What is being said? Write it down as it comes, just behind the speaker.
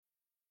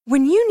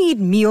When you need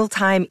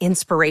mealtime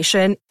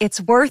inspiration,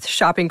 it's worth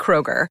shopping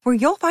Kroger, where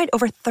you'll find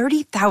over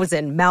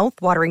 30,000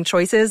 mouth-watering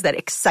choices that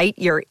excite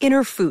your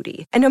inner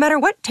foodie. And no matter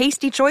what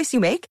tasty choice you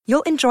make,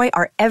 you'll enjoy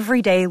our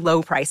everyday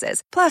low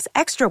prices, plus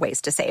extra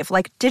ways to save,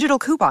 like digital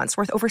coupons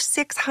worth over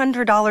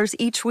 $600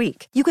 each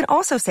week. You can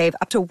also save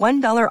up to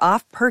 $1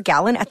 off per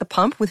gallon at the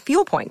pump with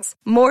fuel points.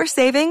 More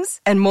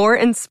savings and more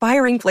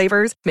inspiring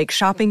flavors make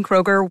shopping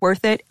Kroger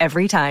worth it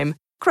every time.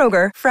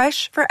 Kroger,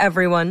 fresh for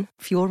everyone.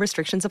 Fuel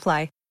restrictions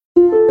apply.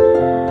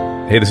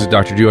 Hey, this is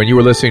Dr. Drew, and you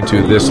were listening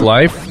to This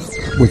Life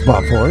with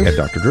Bob Forrest and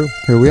Dr. Drew.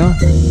 Here we are.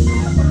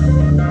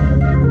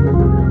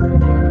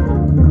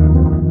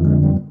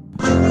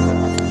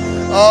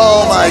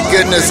 Oh my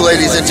goodness,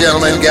 ladies and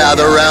gentlemen,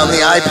 gather around the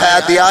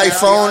iPad, the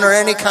iPhone, or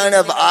any kind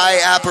of eye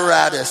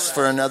apparatus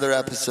for another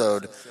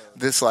episode.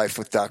 This Life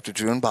with Dr.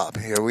 Drew and Bob.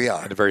 Here we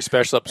are. And a very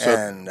special episode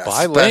and a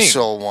by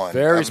special Ling. one.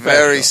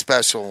 Very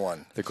special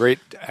one. The great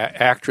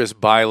actress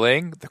Bai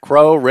Ling, The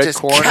Crow, Red Just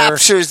Corner.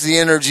 captures the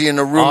energy in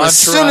the room Entourage, as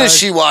soon as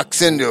she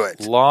walks into it.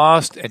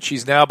 Lost, and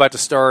she's now about to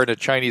star in a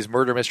Chinese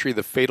murder mystery,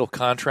 The Fatal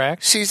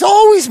Contract. She's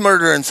always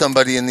murdering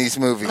somebody in these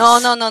movies. No.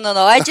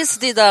 I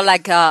just did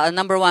a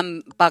number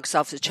one box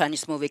office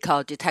Chinese movie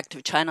called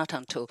Detective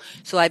Chinatown 2.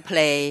 So I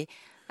play...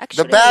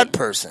 Actually, the bad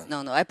person.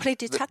 No, I play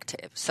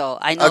detective. So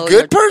I know a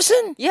good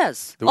person?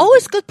 Yes,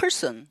 always good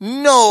person.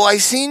 No, I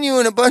seen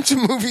you in a bunch of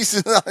movies.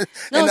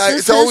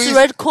 Since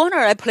Red Corner,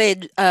 I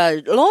played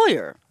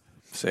lawyer.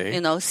 See?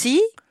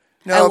 See?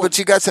 No, but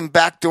you got some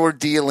backdoor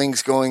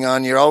dealings going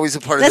on. You're always a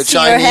part of the That's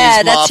Chinese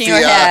mafia. That's in your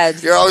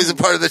head. You're always a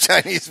part of the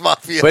Chinese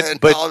mafia in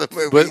all the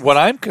movies. But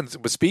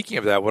what speaking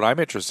of that, what I'm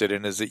interested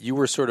in is that you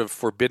were sort of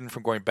forbidden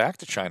from going back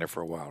to China for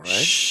a while, right?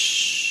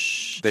 Shh.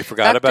 They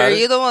forgot Doctor, about it?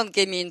 You don't want to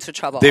get me into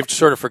trouble. They've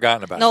sort of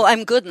forgotten about it. No,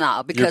 I'm good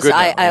now because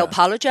I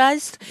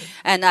apologized,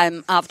 and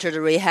I'm after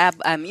the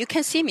rehab. You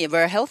can see me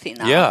very healthy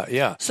now.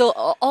 Yeah. So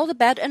all the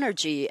bad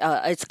energy,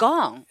 it's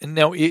gone. And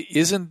now,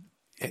 isn't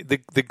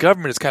the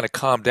government has kind of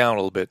calmed down a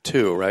little bit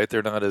too, right?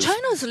 They're not as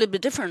China's a little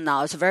bit different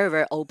now. It's very,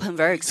 very open,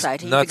 very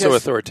exciting. Not so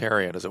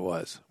authoritarian as it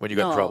was when you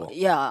got in trouble.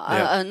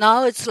 Yeah.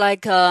 Now it's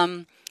like.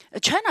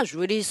 China's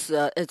really,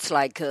 it's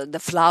like the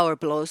flower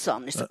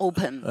blossom. It's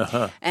open.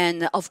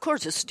 And, of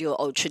course, it's still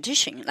old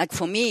tradition. Like,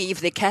 for me,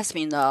 if they cast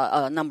me in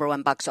a number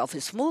one box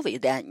office movie,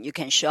 then you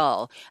can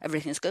show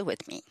everything's good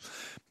with me.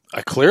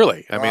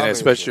 Clearly. I mean,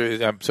 especially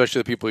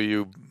the people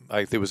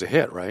it was a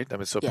hit, right? I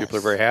mean, so people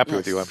are very happy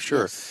with you, I'm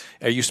sure. Yes.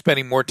 Are you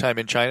spending more time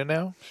in China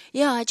now?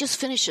 Yeah, I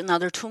just finished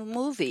another 2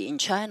 movies in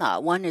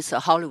China. One is a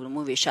Hollywood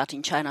movie shot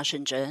in China,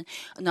 Shenzhen.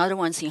 Another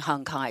one's in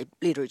Hong Kong. I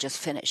literally just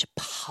finished.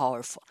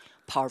 Powerful.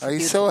 Are you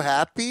so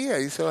happy? I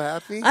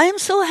am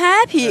so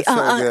happy.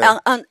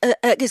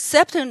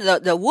 Except in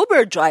the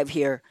Uber drive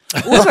here.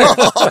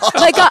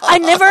 My God, I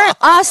never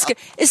ask.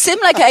 It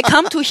seems like I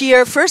come to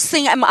here. First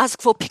thing I'm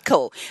asked for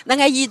pickle. Then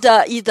I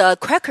eat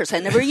crackers. I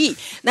never eat.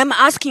 Then I'm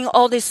asking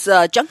all this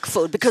junk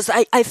food because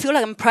I feel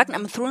like I'm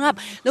pregnant. I'm throwing up.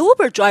 The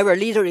Uber driver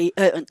literally,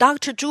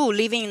 Dr. Drew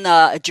living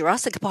in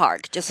Jurassic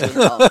Park. Just so you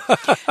know.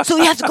 So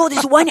you have to go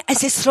this one. I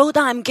said, slow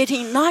down. I'm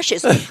getting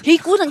nauseous. He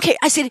couldn't care.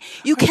 I said,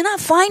 you cannot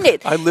find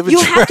it. I live in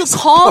You have to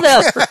call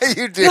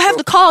You do. You have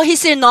to call. He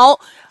said, no.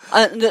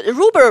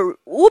 The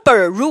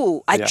Uber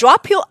rule. I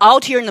drop you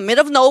out here in the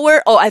middle of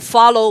nowhere, or I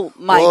follow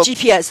my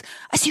GPS.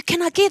 I said, you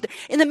cannot get there.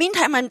 In the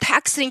meantime, I'm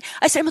texting.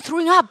 I said, I'm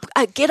throwing up.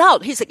 I get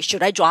out. He's like,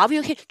 should I drop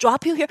you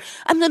here?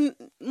 I'm in the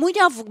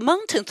middle of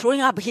mountain throwing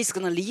up. He's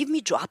going to leave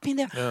me dropping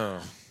there. Oh.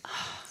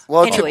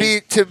 Well,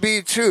 anyway. to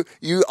be true,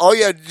 all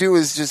you had to do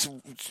is just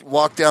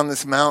walk down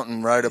this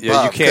mountain right above.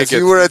 Yeah, you can't because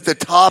you were at the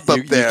top up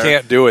there. You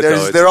can't do it,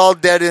 though. They're all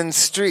dead end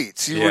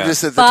streets. You were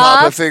just at the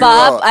top of Figueroa.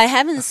 Bob, I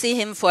haven't seen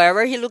him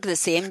forever. He looked the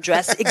same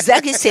dress,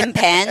 exactly same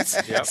pants,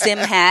 same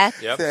hat,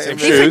 same different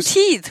shoes.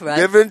 teeth, right?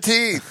 Different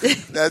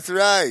teeth. That's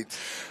right.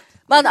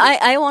 But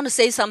I want to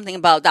say something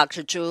about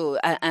Dr. Drew.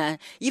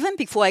 Even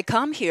before I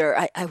come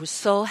here, I was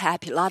so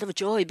happy, a lot of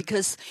joy,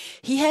 because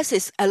he has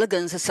this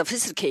elegance and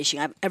sophistication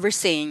I've ever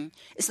seen.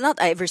 It's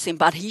not I've ever seen,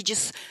 but he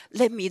just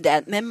left me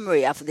that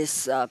memory of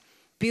this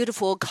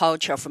beautiful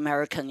culture of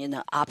American,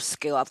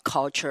 upscale of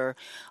culture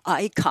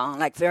icon,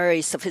 like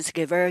very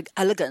sophisticated, very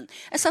elegant.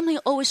 And something I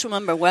always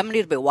remember when I'm a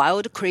little bit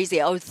wild,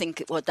 crazy, I always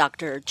think what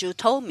Dr. Drew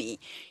told me.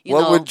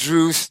 What would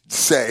Drew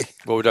say?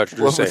 What would Dr.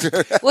 Drew say?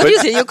 What do you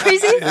say? You're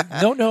crazy?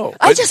 No.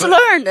 I just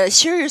learned.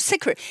 Share your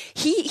secret.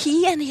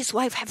 He and his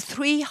wife have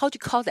 3. How do you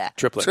call that?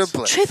 Triplets.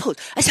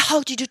 I said,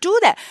 how did you do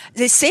that?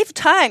 They save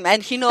time,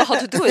 and he know how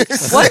to do it.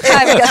 One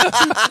time,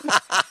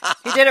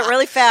 he did it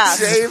really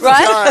fast. Save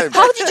right? time.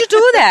 How did you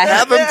do that?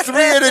 Have them 3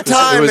 at a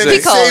time, and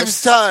it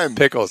saves time.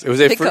 Pickles. It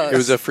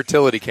was a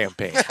fertility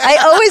campaign.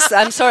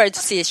 I'm sorry to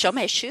see. Show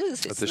my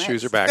shoes. But the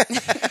shoes are back.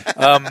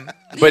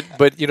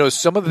 But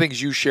some of the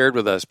things you shared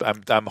with us,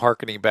 I'm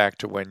hearkening back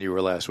to when you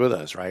were last with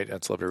us, right?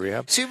 At Celebrity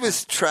Rehab. She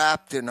was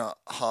trapped in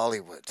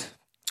Hollywood.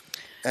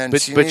 And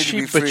she needed to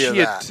be free of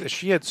that.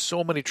 She had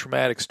so many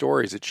traumatic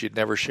stories that she had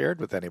never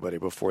shared with anybody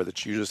before that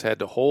she just had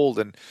to hold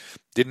and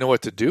didn't know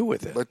what to do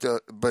with it.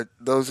 But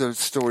those are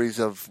stories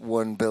of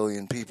 1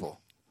 billion people.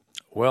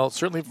 Well,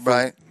 certainly,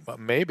 right?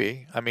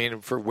 maybe. I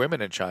mean, for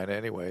women in China,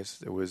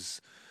 anyways, it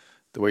was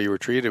the way you were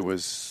treated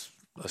was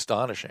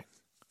astonishing.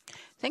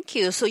 Thank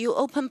you. So you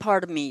open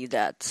part of me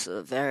that's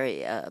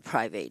very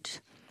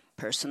private,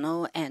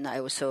 personal, and I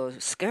was so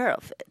scared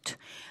of it.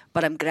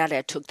 But I'm glad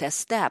I took that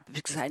step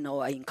because I know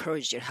I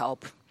encouraged you to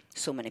help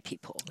so many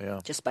people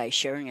just by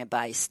sharing it,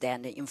 by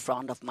standing in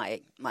front of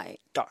my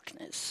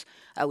darkness.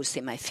 I would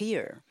say my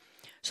fear.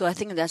 So I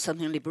think that's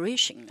something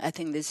liberation. I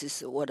think this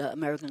is what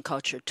American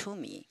culture to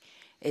me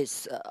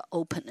is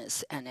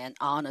openness and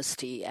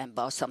honesty and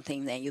about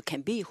something that you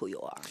can be who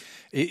you are.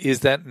 Is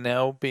that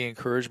now being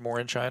encouraged more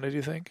in China, do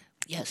you think?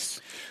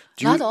 Yes.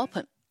 Not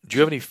open. Do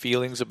you have any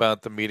feelings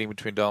about the meeting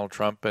between Donald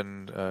Trump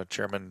and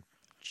Chairman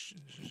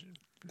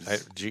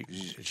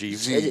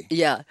Xi?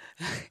 Yeah.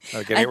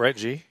 Getting it right?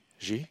 Xi?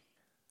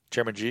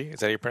 Chairman Xi?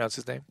 Is that how you pronounce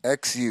his name?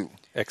 XU.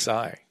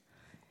 XI.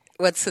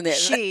 What's the name?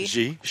 Xi.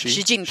 Xi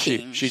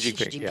Jinping. Xi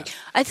Jinping, yeah.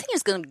 I think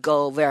it's going to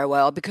go very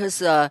well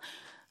because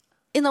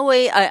in a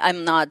way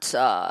I'm not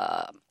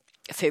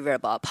favor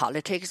about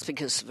politics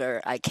because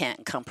I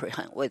can't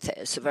comprehend with it.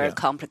 It's very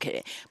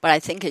complicated. But I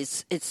think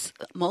it's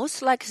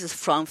most likely it's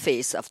front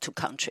face of two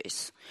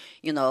countries.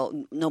 You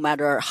know, no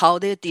matter how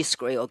they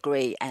disagree or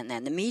agree, and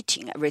then the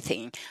meeting,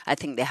 everything, I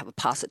think they have a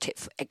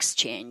positive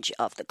exchange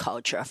of the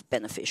culture of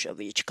beneficial of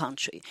each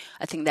country.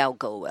 I think that will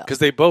go well. Because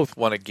they both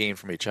want to gain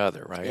from each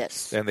other, right?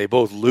 Yes. And they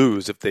both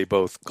lose if they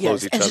both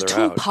close each other out. Yes,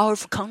 and the two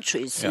powerful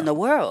countries in the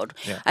world.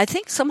 Yeah. I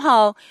think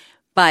somehow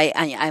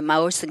I'm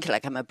always thinking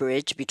like I'm a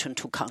bridge between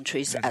two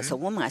countries as a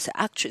woman, as an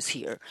actress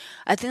here.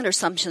 I think there's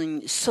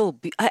something so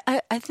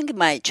I think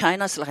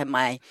China's like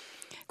my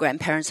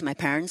grandparents, my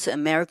parents,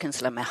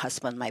 Americans like my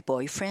husband, my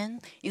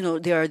boyfriend. You know,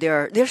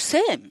 they're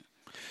same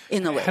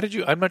in a way. How did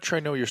you? I'm not sure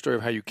I know your story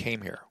of how you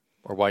came here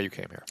or why you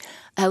came here.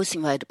 I was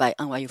invited by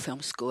NYU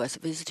Film School as a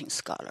visiting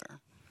scholar.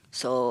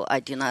 So I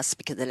did not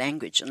speak the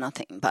language or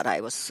nothing, but I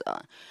was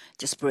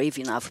just brave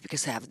enough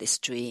because I have this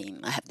dream.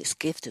 I have this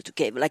gift to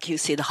give. Like you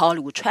said,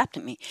 Hollywood trapped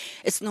me.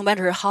 It's no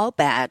matter how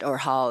bad or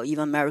how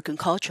even American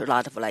culture, a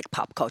lot of like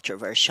pop culture,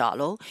 very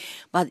shallow.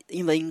 But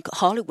even in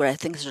Hollywood, I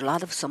think there's a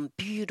lot of some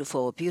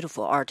beautiful,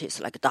 beautiful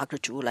artists like Dr.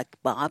 Drew, like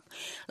Bob,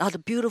 a lot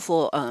of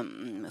beautiful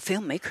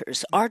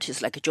filmmakers,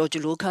 artists like George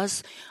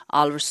Lucas,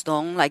 Oliver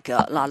Stone, like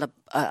a lot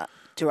of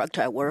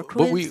director I work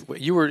with.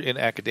 But you were in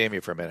academia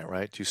for a minute,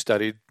 right? You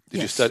studied.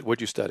 What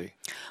did you study?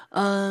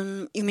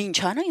 You mean in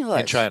China?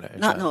 In China.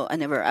 No, I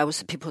never. I was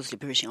the People's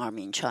Liberation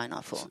Army in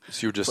China for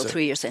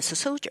 3 years as a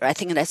soldier. I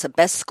think that's the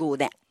best school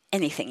that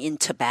anything in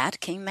Tibet.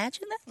 Can you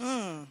imagine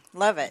that?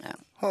 Love it. Yeah.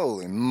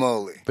 Holy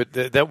moly! But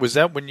that was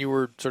that when you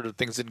were sort of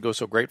things didn't go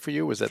so great for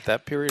you? Was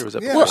that period? Or was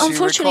that? Yeah, well,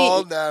 unfortunately, she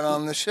recalled that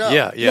on the show.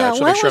 Yeah. I just want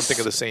to make sure I'm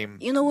thinking of the same.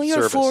 You know, when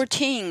you're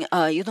 14,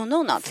 you don't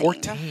know nothing.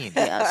 14.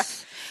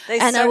 Yes. No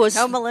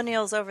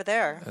millennials over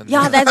there.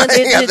 Yeah, there's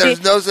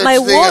no such thing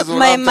as what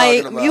I'm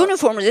talking about. My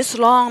uniform is this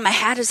long. My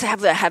hat is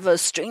have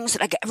strings,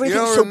 like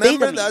everything's so big.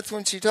 Remember that's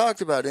when she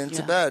talked about it in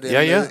Tibet.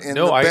 In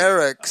the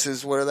barracks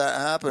is where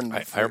that happened.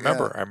 I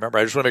remember.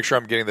 I just want to make sure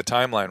I'm getting the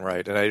timeline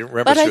right, and I didn't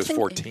remember she was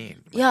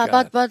 14.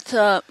 Yeah, but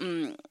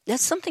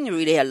that's something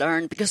really I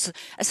learned because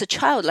as a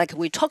child, like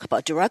we talk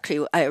about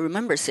directly, I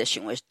remember a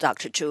session with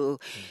Dr. Zhu.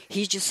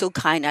 He's just so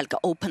kind, like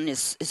open.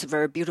 It's a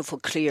very beautiful,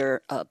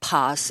 clear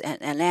path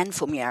and land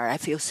for me. I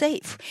feel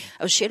safe.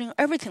 I was sharing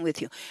everything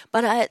with you.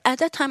 But at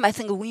that time, I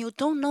think when you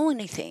don't know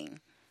anything.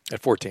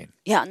 At 14.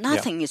 Yeah,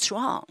 nothing is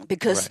wrong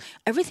because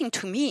everything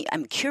to me,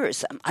 I'm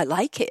curious. I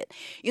like it.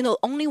 You know,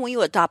 only when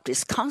you adopt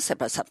this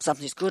concept of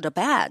something is good or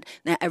bad,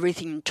 then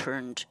everything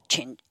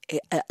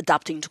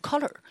adapting to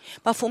color.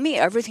 But for me,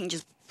 everything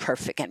just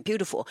perfect and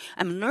beautiful.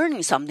 I'm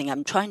learning something.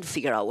 I'm trying to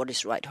figure out what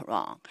is right or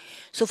wrong.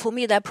 So for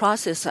me, that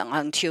process,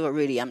 until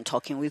really I'm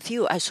talking with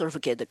you, I sort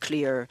of get a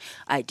clear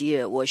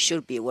idea what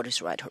should be, what is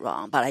right or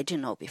wrong. But I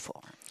didn't know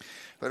before.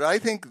 But I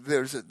think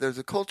there's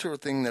a cultural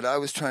thing that I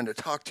was trying to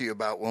talk to you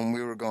about when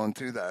we were going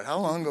through that. How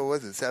long ago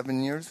was it?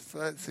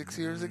 6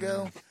 years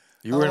ago?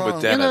 You were in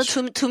with Dennis.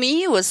 You know, to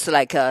me, it was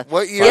like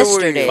what year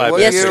yesterday.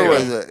 What year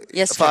was it?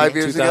 Yesterday. 5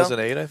 years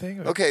 2008, I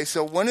think. Okay,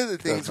 so one of the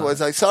things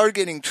was I saw her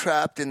getting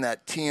trapped in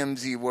that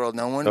TMZ world,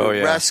 and I wanted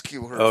to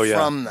rescue her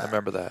from that. I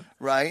remember that.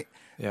 Right?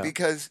 Yeah.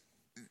 Because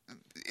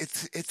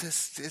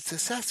it's a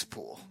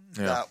cesspool,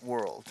 that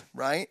world,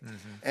 right? Mm-hmm.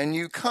 And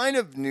you kind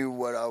of knew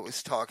what I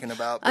was talking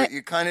about, but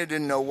you kind of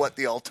didn't know what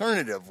the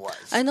alternative was.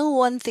 I know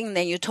one thing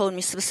that you told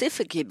me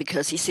specifically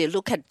because you said,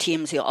 look at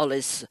TMZ, all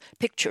these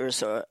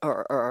pictures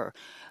or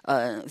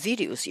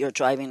videos. You're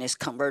driving this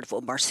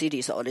convertible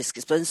Mercedes, all this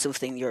expensive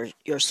thing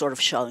you're sort of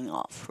showing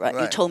off, right?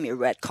 You told me a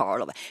red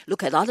car.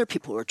 Look at other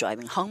people who are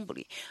driving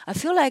humbly. I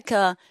feel like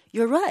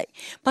you're right.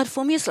 But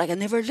for me, it's like I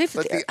never lived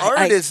there. But the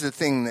art is the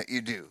thing that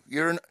you do.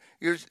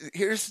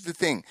 Here's the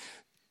thing.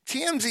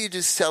 TMZ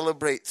just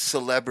celebrates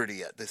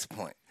celebrity at this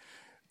point.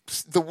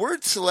 The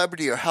word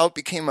celebrity, or how it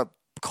became a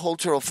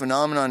cultural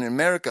phenomenon in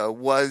America,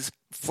 was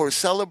for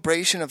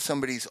celebration of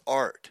somebody's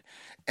art.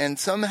 And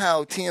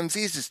somehow TMZ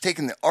is just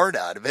taking the art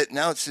out of it.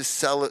 Now it's just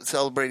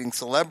celebrating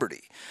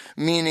celebrity,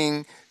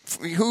 meaning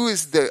who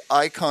is the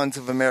icons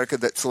of America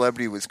that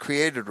celebrity was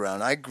created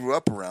around? I grew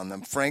up around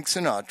them. Frank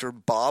Sinatra,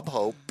 Bob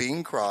Hope,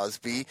 Bing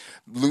Crosby,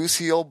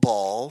 Lucille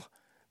Ball.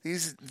 They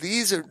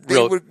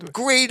were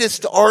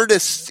greatest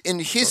artists in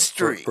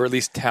history. Or at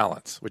least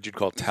talents, what you'd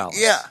call talents.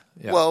 Yeah.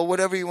 Well,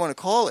 whatever you want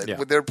to call it.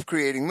 Yeah. They're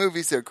creating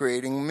movies, they're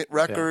creating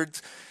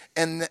records.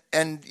 Yeah.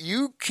 And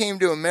you came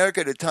to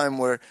America at a time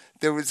where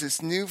there was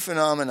this new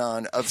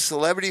phenomenon of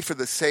celebrity for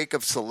the sake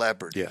of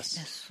celebrity.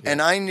 Yes.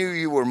 And I knew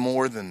you were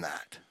more than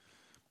that.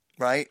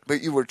 Right?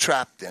 But you were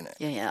trapped in it.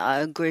 Yeah.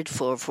 I'm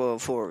grateful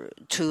for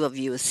two of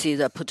you see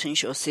the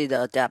potential, see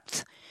the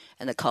depth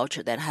and the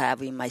culture that I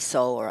have in my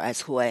soul or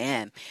as who I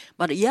am.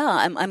 But yeah,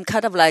 I'm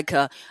kind of like,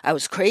 I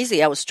was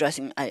crazy. I was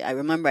stressing. I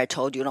remember I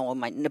told you, when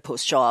my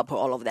nipples show up or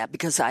all of that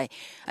because I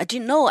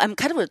didn't know. I'm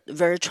kind of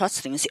very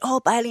trusting. You say,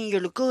 Bai-Ling, you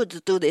look good,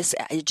 do this.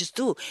 I just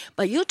do.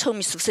 But you told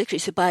me specifically,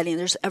 say, Bai-Ling,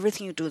 there's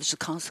everything you do, there's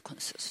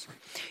consequences.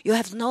 You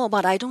have to know,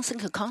 but I don't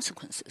think of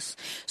consequences.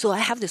 So I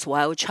have this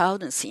wild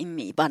childness in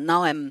me, but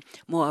now I'm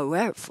more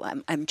aware of.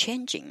 I'm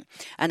changing,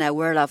 and I'm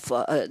aware of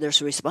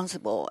there's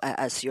responsible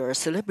as you're a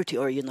celebrity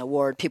or in the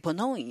world, people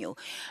knowing you,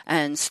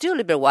 and still a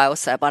little bit wild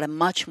side, but I'm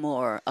much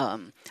more.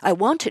 I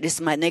wanted this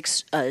is my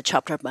next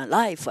chapter of my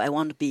life. I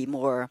want to be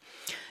more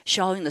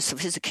showing the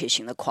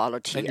sophistication, the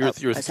quality. And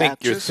you're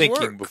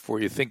thinking before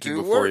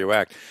you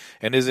act.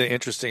 And isn't it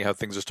interesting how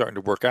things are starting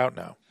to work out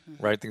now?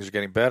 Right, things are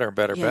getting better and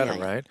better,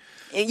 right?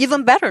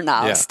 Even better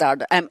now.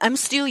 Yeah. I'm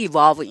still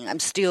evolving. I'm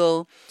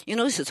still,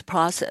 this is a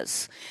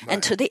process. Right.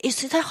 And today,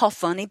 isn't that how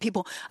funny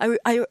people?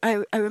 I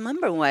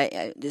remember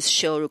when this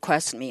show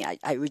requested me,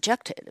 I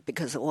rejected it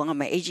because one of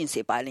my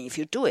agency, Bai-Ling, if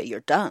you do it, you're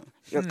done.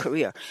 Your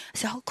career. I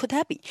said, how could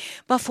that be?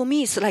 But for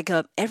me, it's like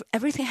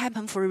everything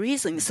happened for a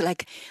reason. It's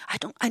like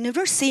I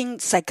never seen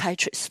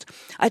psychiatrist.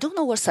 I don't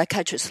know what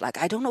psychiatrist is like.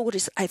 I don't know what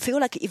is. I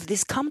feel like if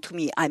this come to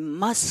me,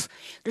 there's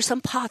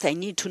some path I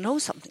need to know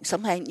something.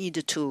 Something I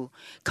need to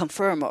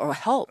confirm or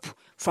help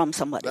from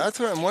somebody. That's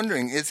what I'm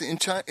wondering.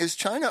 Is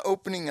China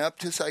opening up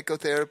to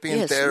psychotherapy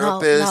and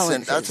therapists?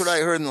 And that's what I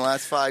heard in the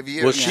last 5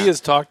 years. Well, she has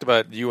talked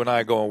about you and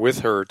I going with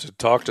her to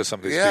talk to some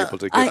of these people.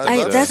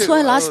 That's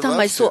why last time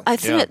I saw. I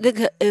think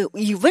that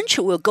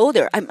eventually we'll go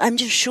there. I'm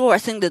just sure. I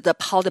think that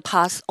how the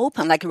path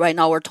open, like right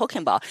now we're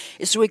talking about,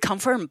 is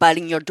reconfirmed.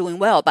 Bai-Ling, you're doing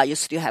well, but you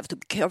still have to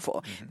be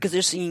careful because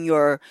there's in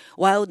your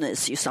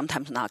wildness, you're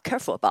sometimes not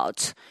careful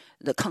about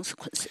the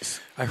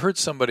consequences. I heard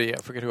somebody, I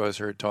forget who I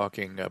heard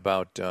talking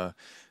about.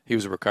 He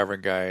was a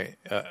recovering guy.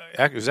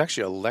 It was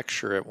actually a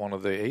lecture at one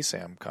of the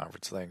ASAM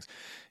conference things,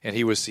 and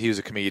he was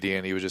a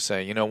comedian. He was just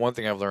saying, one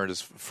thing I've learned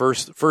is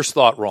first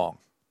thought wrong.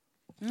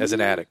 As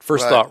an addict,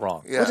 first thought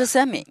wrong. Yeah. What does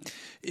that mean?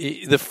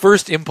 The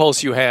first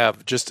impulse you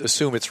have, just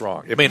assume it's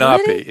wrong. It may not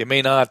be. It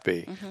may not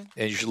be,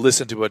 and you should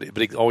listen to it,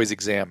 but always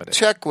examine it.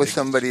 Check with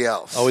somebody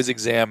else. Always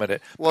examine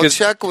it. Well,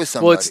 check with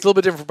somebody. Well, it's a little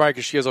bit different for Mike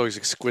because she has always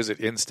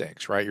exquisite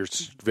instincts, right? You're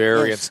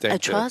very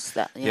instinctive. I trust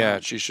that. Yeah,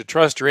 she should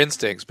trust her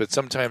instincts, but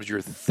sometimes your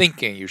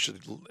thinking you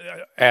should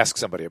ask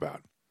somebody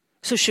about.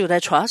 So should I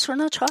trust or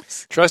not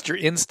trust? Trust your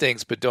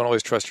instincts, but don't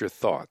always trust your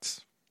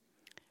thoughts.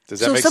 Does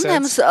that make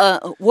sometimes,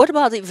 sense? What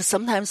about if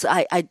sometimes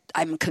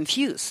I'm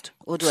confused?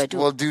 What do I do?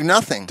 Well, do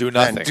nothing. Do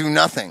nothing. Do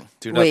nothing.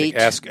 Do nothing. Wait.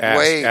 Ask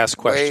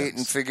questions. Wait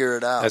and figure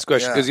it out. Ask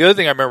questions. Because the other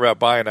thing I remember about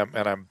Bai,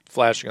 and I'm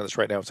flashing on this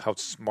right now, is how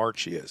smart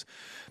she is.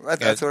 Right,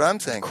 that's what I'm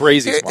saying.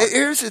 Crazy smart.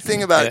 Here's the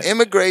thing about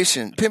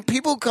immigration.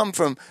 People come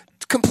from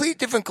complete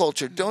different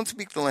culture, don't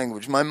speak the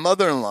language. My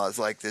mother-in-law is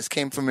like this,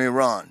 came from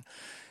Iran.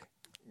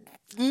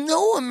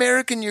 No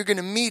American you're going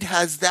to meet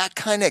has that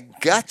kind of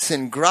guts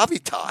and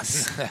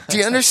gravitas. Do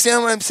you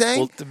understand what I'm saying?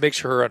 Well, to make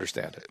sure her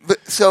understand it.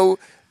 But, so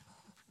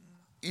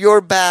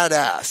you're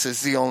badass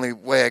is the only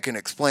way I can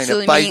explain it.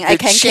 So you mean I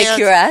can kick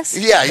your ass?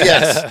 Yeah,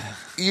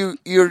 yes.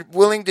 You're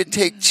willing to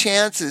take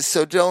chances,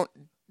 so don't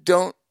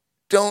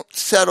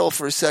settle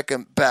for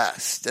second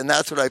best. And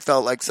that's what I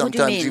felt like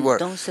sometimes you were.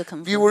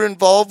 You were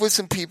involved with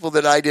some people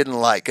that I didn't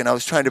like, and I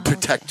was trying to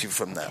protect you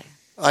from them.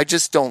 I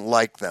just don't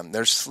like them.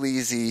 They're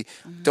sleazy.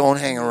 Don't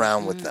hang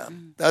around with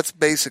them. That's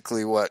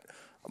basically what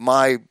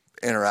my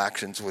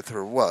interactions with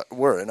her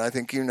were. And I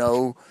think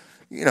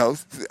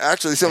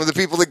actually some of the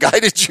people that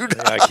guided you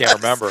to I can't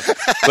remember.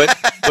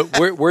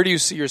 But where do you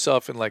see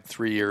yourself in like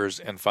 3 years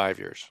and 5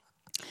 years?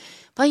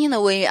 But in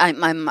a way,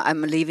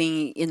 I'm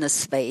living in a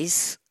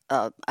space.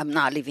 I'm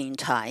not living in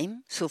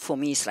time. So for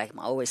me, it's like I'm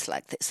always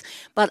like this.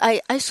 But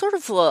I sort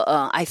of,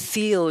 I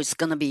feel it's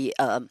going to be,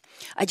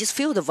 I just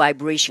feel the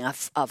vibration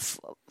of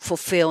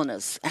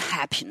fulfillment and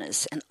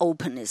happiness and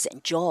openness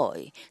and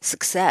joy,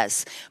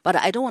 success. But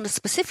I don't want to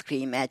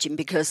specifically imagine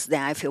because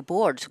then I feel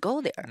bored to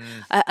go there.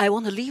 I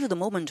want to leave the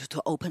moment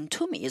to open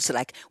to me. It's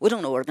like, we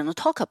don't know what we're going to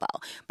talk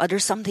about. But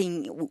there's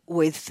something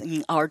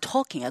within our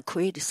talking. I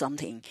created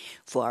something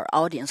for our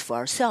audience, for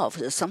ourselves.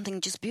 There's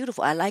something just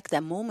beautiful. I like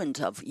that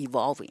moment of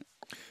evolving.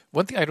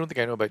 One thing I don't think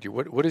I know about you,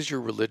 what is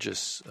your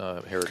religious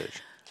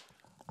heritage?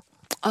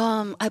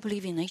 I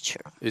believe in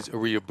nature.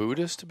 Were you a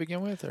Buddhist to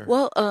begin with? Or?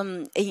 Well,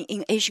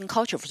 in Asian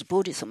culture, it was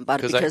Buddhism,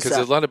 but because there's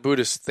a lot of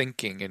Buddhist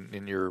thinking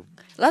in your.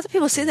 A lot of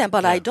people say that,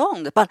 but I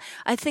don't. But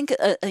I think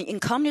in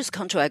communist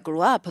country I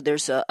grew up,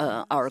 there's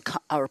our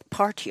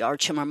party, our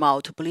Chairman Mao,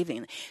 to believe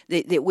in.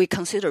 We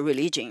consider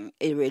religion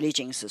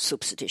is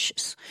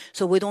superstitious,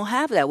 so we don't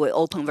have that. We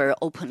very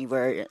openly,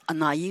 very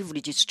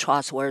naively just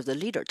trust where the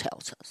leader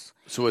tells us.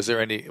 So was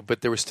there any?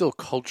 But there were still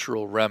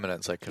cultural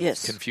remnants, like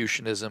yes.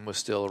 Confucianism was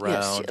still around.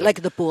 Yes,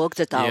 like the book,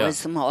 the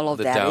Taoism, all of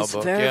that is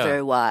very,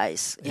 very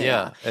wise.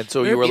 Yeah, and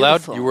so very you were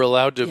beautiful.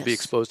 allowed to yes. be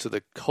exposed to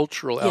the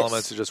cultural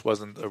elements. It just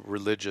wasn't a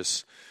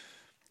religious.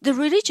 The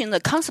religion,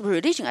 the concept of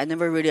religion, I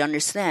never really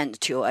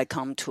understand till I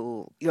come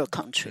to your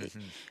country,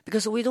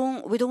 because we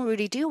don't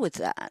really deal with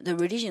that. The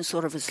religion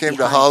sort of is came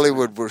to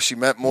Hollywood where she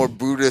met more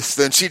Buddhists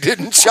than she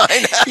did in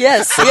China.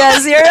 yes,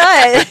 you're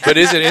right. But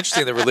isn't it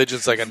interesting that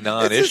religion's like a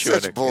non-issue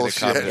in a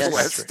communist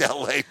West country?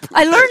 LA.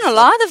 I learned a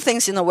lot of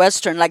things in the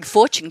Western, like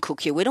fortune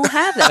cookie. We don't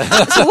have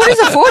that. So what is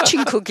a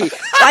fortune cookie?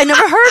 I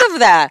never heard of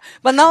that,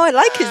 but now I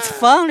like it. It's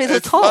fun little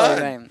toy.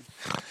 Right?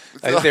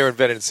 I think they were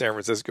invented in San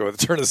Francisco at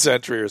the turn of the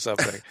century or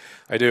something.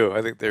 I do.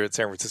 I think they're a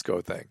San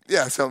Francisco thing.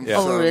 Yeah,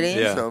 really?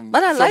 Yeah.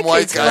 But I like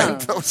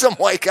it. Some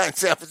white guy in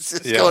San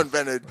Francisco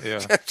invented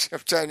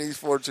Chinese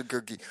fortune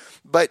cookie.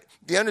 But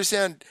do you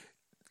understand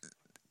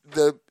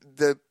the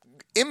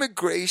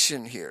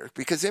immigration here?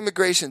 Because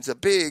immigration's a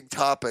big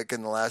topic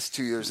in the last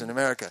 2 years in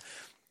America.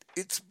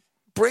 It's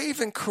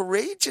brave and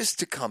courageous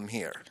to come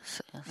here,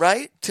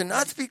 right? To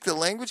not speak the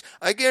language.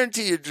 I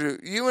guarantee you, Drew,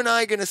 you and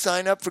I are going to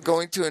sign up for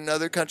going to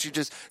another country,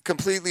 just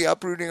completely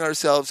uprooting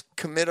ourselves,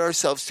 commit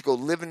ourselves to go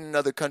live in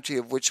another country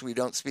of which we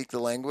don't speak the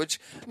language.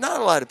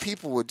 Not a lot of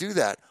people will do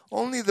that.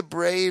 Only the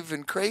brave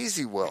and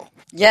crazy will.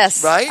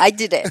 Yes, right? I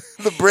did it.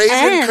 The brave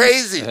and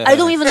crazy. I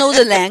don't even know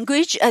the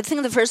language. I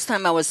think the first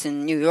time I was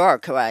in New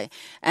York, right,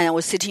 and I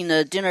was sitting at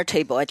a dinner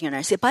table at dinner.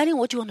 I said, Biden,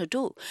 what do you want to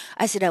do?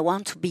 I said, I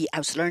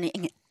was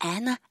learning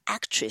an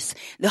actress.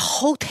 The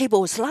whole table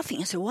was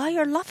laughing. I said, why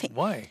are you laughing?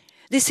 Why?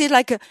 They said,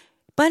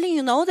 Biden,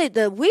 you know that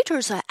the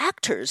waiters are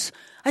actors.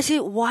 I said,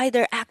 why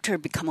their actor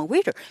become a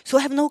waiter? So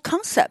I have no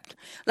concept.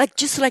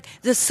 Just like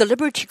the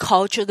celebrity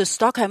culture, the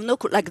stock, I have no,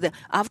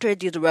 after I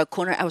did the red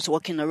corner, I was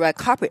walking the red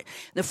carpet.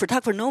 The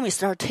photographer know me,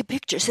 started to take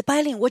pictures. He said,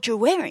 Bailing, what you're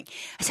wearing?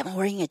 I said, I'm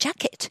wearing a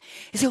jacket.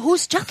 He said,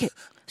 whose jacket?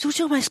 So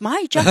it's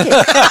my jacket.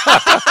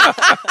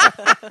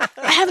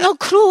 I have no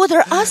clue what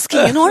they're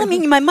asking. You know what I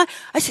mean? In my mind,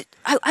 I said,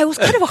 I was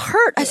kind of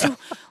hurt. I said,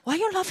 why are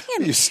you laughing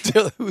at me? You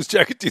still, whose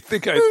jacket do you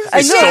think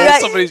I stole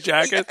somebody's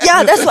jacket?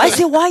 Yeah, that's why I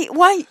said,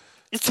 why?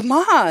 It's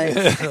mine.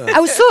 I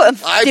was so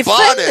I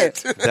bought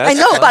it. I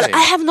know, but I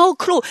have no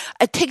clue.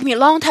 It took me a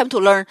long time to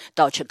learn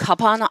Dolce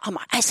Gabbana.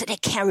 I said, I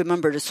can't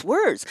remember these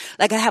words.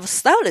 I have a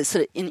stylist.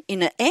 In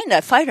the end,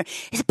 I fired her.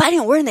 He said,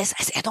 Biden, wearing this.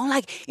 I said, I don't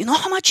like, you know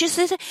how much is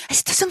it? I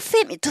said, it doesn't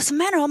fit me. It doesn't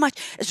matter how much.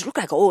 It looks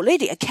like an old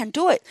lady. I can't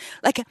do it.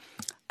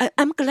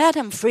 I'm glad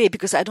I'm free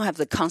because I don't have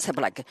the concept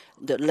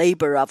the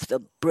labor of the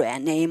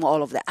brand name,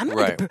 all of that. I'm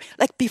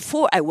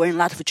before I wear a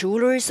lot of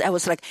jewelries. I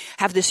was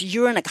have this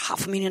urine,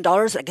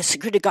 $500,000, a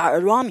security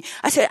guard around me.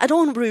 I said, I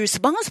don't want to be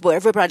responsible.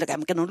 Everybody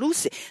I'm going to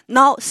lose it.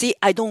 Now, see,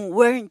 I don't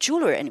wear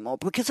jewelry anymore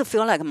because I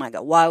feel like I'm like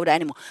a wild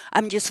animal.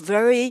 I'm just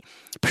very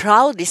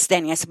proudly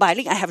standing as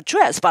Bailing. I have a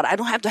dress, but I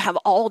don't have to have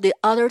all the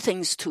other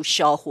things to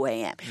show who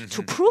I am,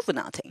 to prove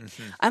nothing.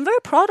 I'm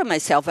very proud of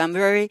myself. I'm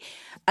very...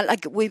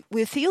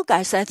 with you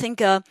guys, I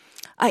think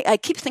I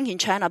keep thinking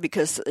China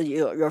because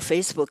your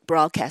Facebook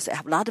broadcast. I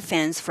have a lot of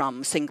fans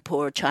from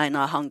Singapore,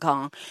 China, Hong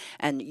Kong,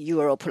 and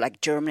Europe,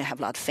 Germany. I have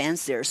a lot of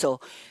fans there. So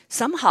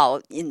somehow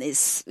in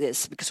this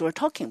because we're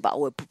talking about,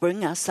 will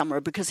bring us somewhere.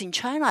 Because in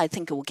China, I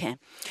think we can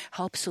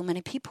help so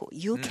many people.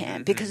 You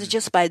can because it's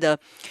just by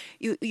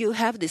you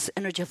have this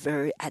energy of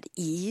very at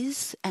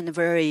ease and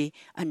very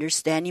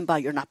understanding,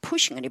 but you're not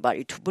pushing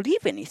anybody to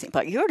believe anything.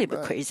 But you're a little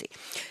bit crazy,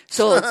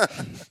 so.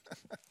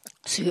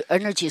 So your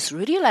energy is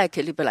really a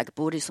little bit like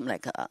Buddhism,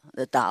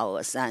 the Tao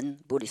or Zen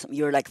Buddhism.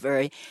 You're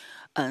very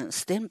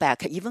stand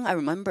back. Even I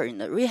remember in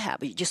the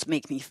rehab,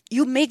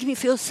 you make me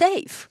feel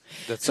safe.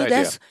 That's the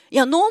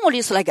idea. Normally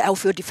it's I'll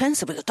feel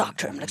defensive with the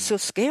doctor. I'm so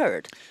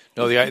scared.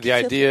 No, the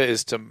idea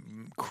is to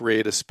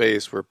create a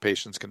space where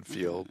patients can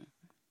feel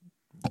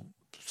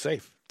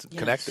safe,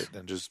 connected,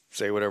 and just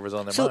say whatever's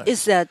on their mind. So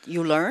is that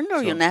you learned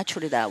or you're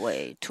naturally that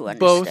way to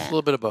understand? Both, a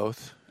little bit of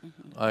both.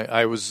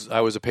 I was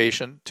a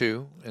patient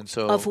too, and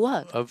so of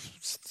what? Of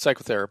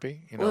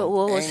psychotherapy.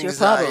 What was your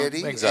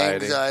problem?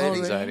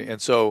 Anxiety,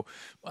 and so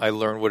I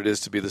learned what it is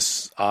to be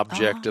this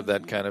object of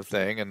that kind of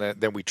thing, and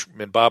then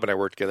Bob and I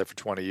worked together for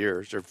 20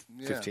 years or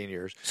 15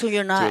 years. So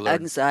you're not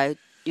anxiety.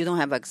 You don't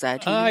have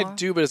anxiety anymore? I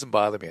do, but it doesn't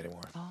bother me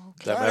anymore. Oh,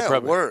 okay.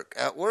 At work.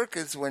 At work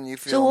is when you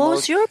feel. So what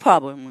was your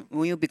problem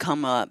when you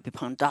become a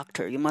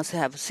doctor? You must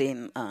have the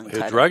same kind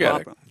of drug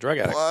problem. Drug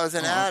addict. Well, I was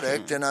an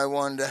addict, and I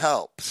wanted to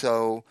help.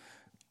 So.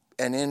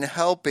 and in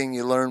helping,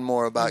 you learn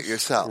more about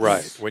yourself.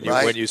 Right.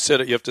 When you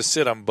sit, you have to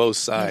sit on both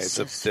sides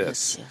of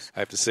this. Yes. I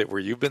have to sit where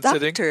you've been Doctor,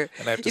 sitting,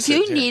 and I have to if sit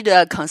you here. need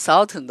a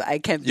consultant, I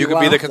can. You can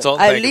be the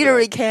consultant. I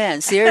literally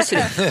can. Seriously,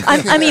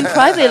 I'm in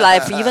private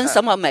life. Even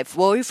some of my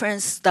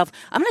boyfriends stuff,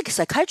 I'm like a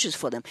psychiatrist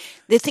for them.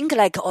 They think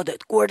like, oh, the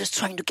word is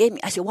trying to get me.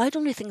 I say, why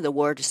don't you think the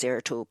word is there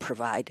to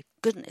provide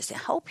goodness and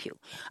help you?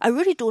 I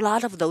really do a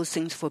lot of those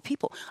things for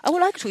people. I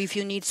would like to, if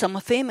you need some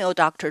female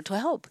doctor to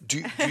help.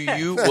 Do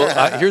you?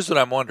 Well, here's what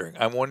I'm wondering.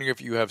 I'm wondering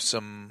if you have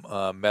some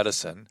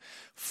medicine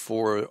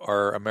for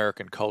our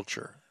American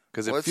culture,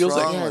 because it feels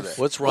like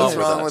what's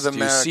wrong with us? Do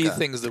you see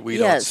things that we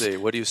don't see?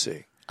 What do you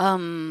see?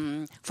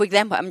 For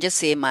example, I'm just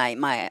saying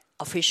my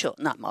official,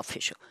 not my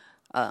official.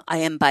 I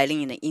am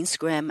biling in the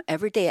Instagram.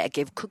 Every day I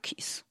give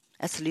cookies.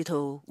 That's a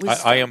little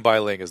wisdom. I am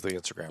biling as the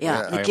Instagram.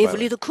 Yeah, I give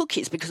little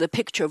cookies because the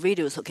picture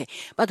video is okay.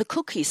 But the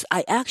cookies,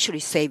 I actually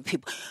save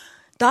people.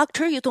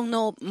 Doctor, you don't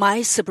know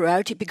my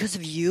sobriety because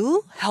of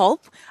you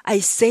help.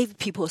 I saved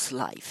people's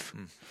life.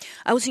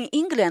 I was in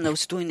England. I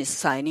was doing this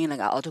signing, like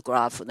an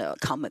autograph for the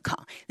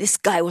Comic-Con. This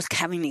guy was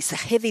carrying this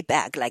heavy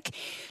bag, like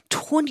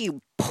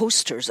 20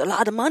 posters, a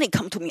lot of money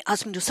come to me,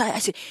 ask me to sign. I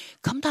said,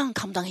 calm down.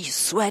 He's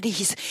sweaty.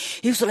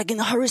 He was like in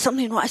a hurry,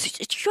 something wrong. I said,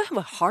 did you have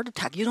a heart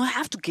attack? You don't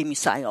have to give me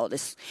sign all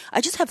this.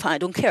 I just have fun. I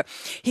don't care.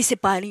 He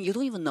said, Biley, you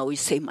don't even know you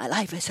saved my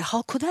life. I said,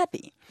 how could that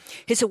be?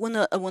 He said, when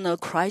a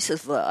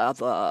crisis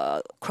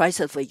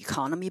of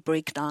economy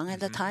break down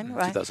at the time,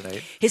 right?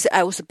 2008. He said,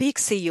 I was a big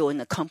CEO in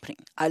the company.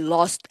 I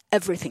lost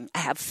everything. I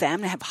have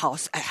family, I have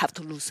house. I have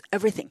to lose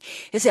everything.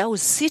 He said, I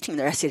was sitting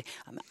there. I said,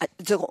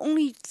 the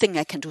only thing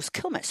I can do is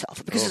kill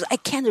myself because I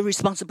can't the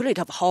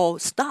responsibility of whole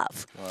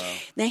stuff. Wow.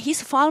 Then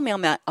he's followed me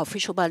on my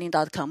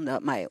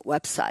officialbiling.com, my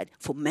website,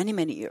 for many,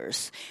 many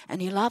years. And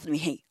he loved me.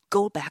 Hey,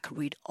 go back,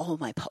 read all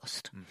my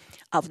posts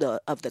of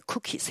the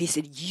cookies. He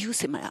said,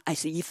 use it. I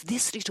said, if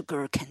this little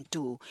girl can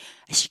do,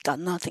 she got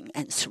nothing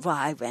and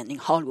survive, and in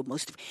Hollywood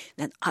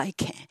then I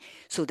can.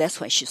 So that's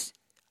why she's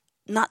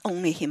not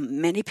only him,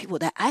 many people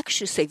that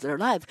actually saved their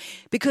life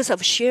because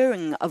of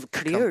sharing of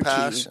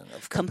clarity,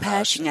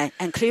 compassion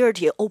and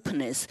clarity,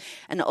 openness,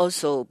 and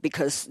also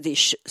because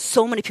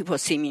so many people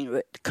see me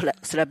in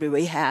celebrity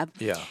rehab.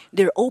 Yeah,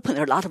 they're open.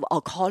 There are a lot of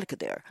alcoholics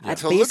there. Yeah.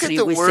 So look at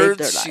the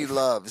words she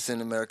loves in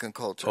American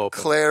culture: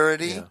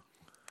 clarity. Yeah.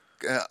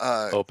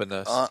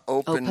 Openness,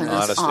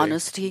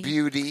 honesty,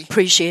 beauty,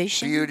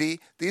 appreciation. Beauty.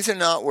 These are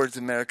not words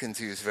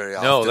Americans use very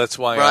often. No, that's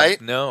why.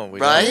 Right? We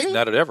don't.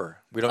 Not ever.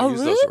 We don't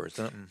use really? those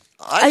words.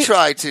 I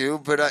try to,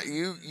 but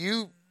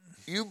you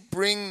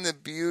bring the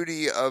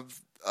beauty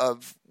of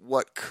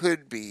what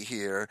could be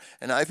here,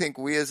 and I think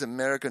we as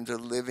Americans are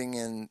living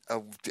in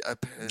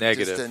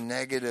negative. Just a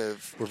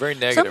negative. We're very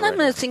negative. Sometimes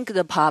right I think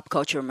the pop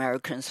culture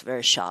Americans are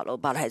very shallow.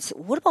 But I say,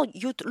 what about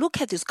you?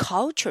 Look at this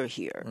culture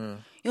here.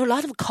 A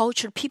lot of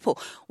cultured people.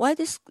 Why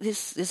this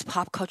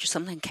pop culture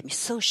sometimes can be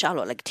so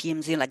shallow, like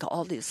TMZ, like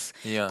all this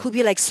could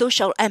be like so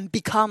shallow and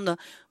become the,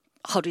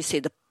 how do you say,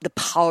 the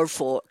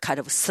powerful kind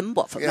of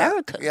symbol of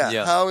America.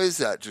 Yeah. How is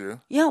that, Drew?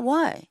 Yeah,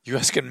 why? You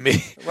asking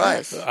me?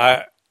 Right.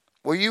 Yes.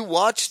 Well, you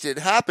watched it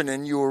happen,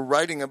 and you were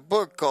writing a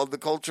book called "The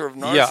Culture of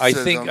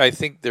Narcissism." Yeah, I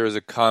think there is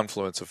a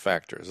confluence of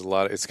factors.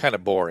 It's kind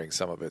of boring.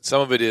 Some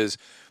of it is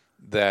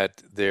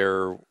that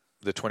they're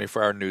the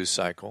 24-hour news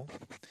cycle.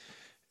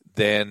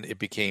 Then it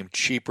became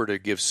cheaper to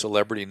give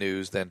celebrity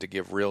news than to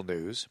give real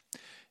news,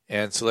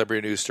 and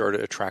celebrity news started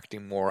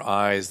attracting more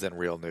eyes than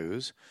real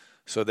news.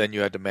 So then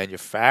you had to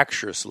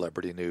manufacture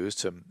celebrity news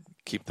to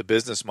keep the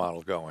business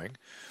model going.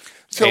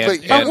 So,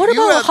 but what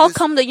about how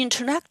come the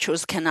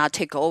intellectuals cannot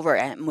take over?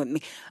 And with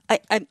me,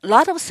 a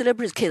lot of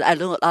celebrities' kids, I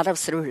know a lot of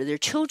celebrities, their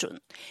children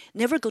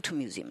never go to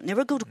museum,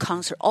 never go to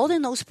concert. All they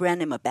know is brand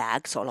name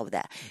bags, all of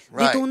that.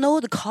 Right. They don't know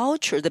the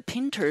culture, the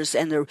painters,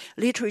 and the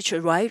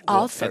literature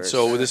authors. And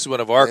so this is one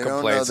of our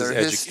complaints: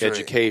 is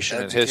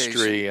education and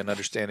history, and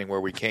understanding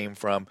where we came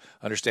from,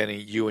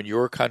 understanding you and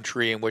your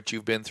country and what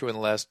you've been through in the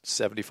last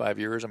 75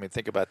 years. I mean,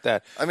 think about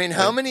that. I mean,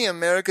 how many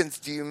Americans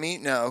do you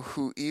meet now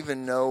who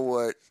even know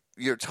what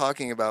you're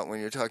talking about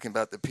when you're talking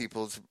about the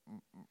People's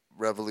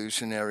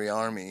Revolutionary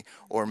Army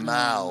or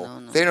Mao?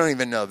 No. They don't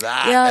even know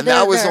that. Yeah, and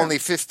that was only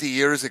 50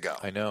 years ago.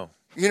 I know.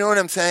 You know what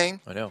I'm saying?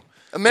 I know.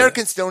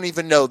 Americans don't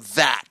even know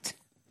that.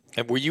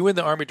 And were you in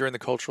the Army during the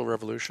Cultural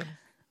Revolution?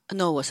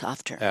 No, it was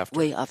after.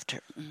 Way after.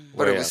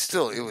 But it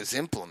was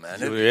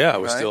implemented. Yeah, it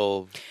was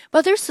still.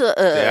 But there's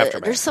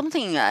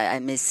something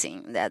I'm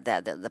missing, that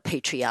the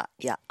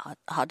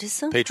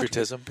patriotism.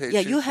 Patriotism.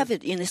 Yeah, you have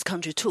it in this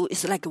country too.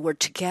 It's like we're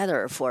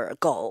together for a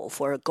goal,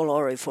 for a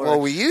glory, for.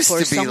 Well, we used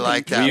to be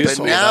like that,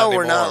 but now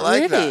we're not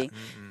like that.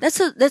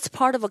 Mm-hmm. That's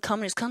part of a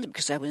communist country,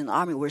 because I was in the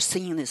Army. We're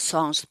singing these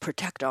songs to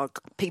protect our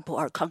people,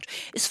 our country.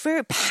 It's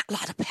very a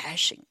lot of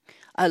passion.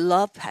 I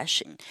love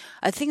passion.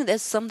 I think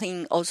that's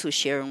something also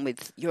sharing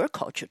with your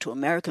culture to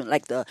American,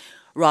 like the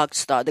rock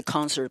star, the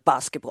concert,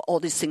 basketball. All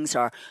these things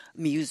are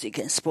music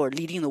and sport,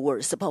 leading the world.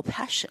 It's about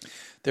passion.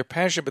 They're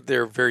passionate, but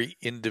they're very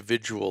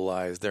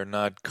individualized. They're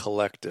not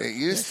collective. It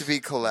used to be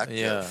collective.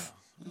 Yeah.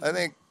 I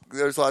think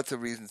there's lots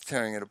of reasons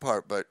tearing it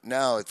apart, but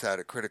now it's at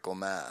a critical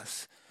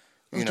mass.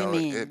 You know,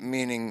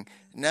 meaning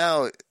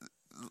now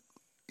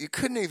you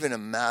couldn't even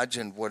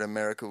imagine what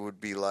America would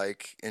be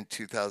like in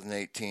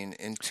 2018,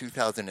 in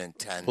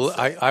 2010. Well,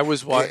 I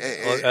was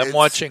I'm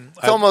watching.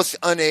 It's almost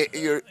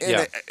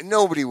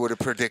nobody would have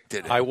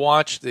predicted it. I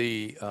watched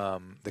the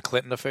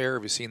Clinton affair.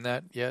 Have you seen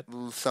that yet?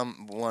 One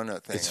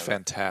thing. It's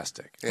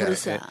fantastic. Yeah. What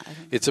is that?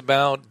 It's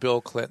about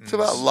Bill Clinton. It's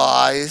about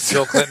lies.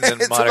 Bill Clinton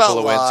and Monica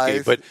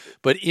Lewinsky.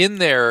 But in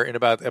there, in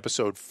about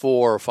episode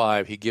 4 or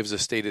 5, he gives a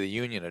State of the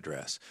Union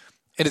address.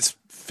 And it's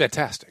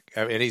fantastic.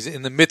 I mean, he's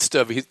in the midst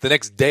of the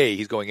next day.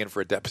 He's going in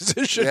for a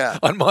deposition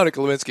on Monica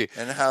Lewinsky,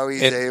 and how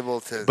he's able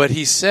to. But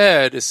he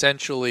said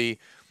essentially,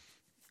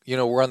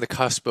 we're on the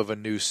cusp of a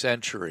new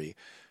century,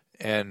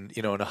 and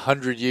in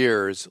 100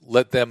 years,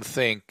 let them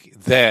think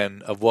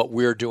then of what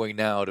we're doing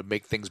now to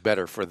make things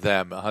better for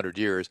them. 100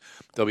 years,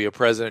 there'll be a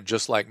president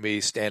just like me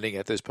standing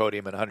at this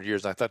podium in 100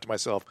 years. And I thought to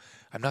myself,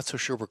 I'm not so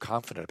sure we're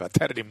confident about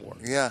that anymore.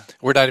 Yeah.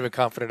 We're not even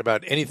confident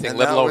about anything,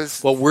 let alone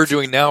what we're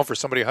doing now for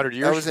somebody 100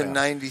 years That was from in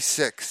now.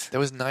 96. That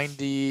was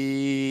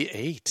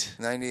 98.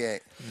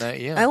 98.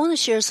 I want to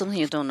share something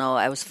you don't know.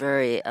 I was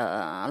very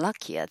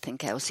lucky. I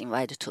think I was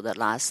invited to the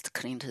last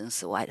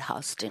Clinton's White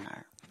House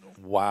dinner.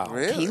 Wow.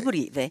 Really? Can you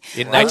believe it?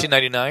 In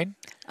 1999?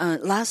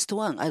 Last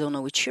one. I don't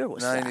know which year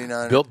was 99.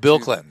 that. Bill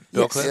Clinton.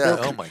 Bill Yes, Clinton? Bill Oh,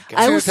 Clinton. my God.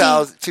 I was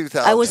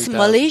 2000. I was in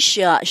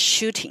Malaysia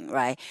shooting,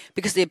 right?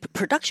 Because the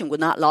production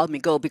would not allow me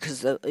go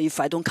because if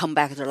I don't come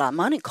back, there's a lot of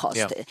money cost.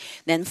 Yeah.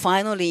 Then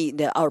finally,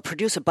 our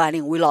producer,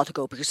 Biden, we allowed to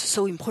go because it's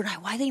so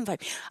important. Why they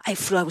invite me? I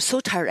flew. I was so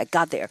tired. I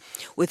got there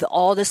with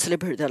all the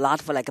celebrities, a lot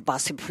of like a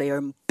basketball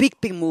player, big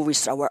movie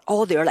star were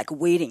all there like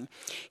waiting.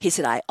 He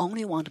said, I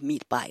only want to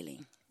meet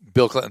Biden.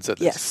 Bill Clinton said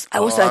this. Yes.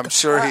 I was like, I'm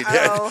sure he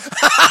did.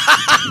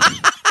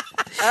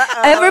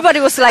 everybody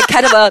was like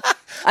kind of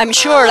I'm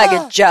sure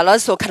like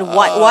jealous or kind of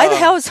why the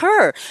hell is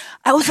her?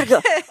 I was like, me?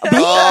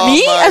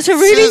 I said,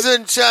 really?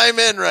 Susan, chime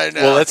in right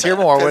now. Well, let's hear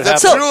more. What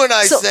That's happened? true when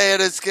I say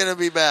it, it's going to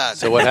be bad.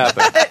 So what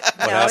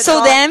happened?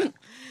 So then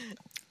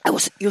I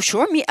was, you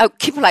sure me? I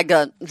keep like,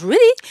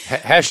 really?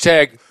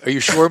 Hashtag, are you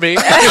sure me?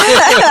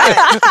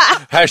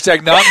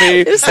 Hashtag not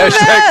me. So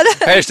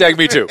hashtag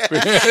me too.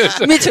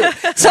 Me too.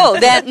 So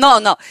then,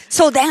 no.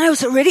 So then I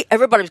was really,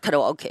 everybody was kind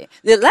of, okay.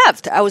 They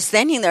left. I was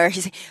standing there.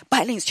 He said,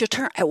 Biden, it's your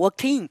turn. I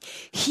walked in.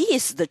 He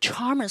is the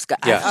charmest guy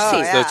Yeah, I've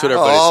seen. that's what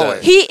everybody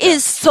said. He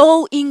is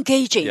so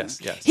engaging. Yes.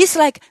 He's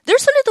like,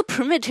 there's a little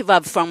primitive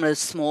vibe from the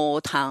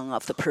small town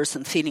of the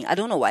person feeling. I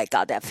don't know why I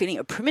got that feeling,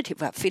 a primitive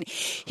vibe feeling.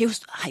 He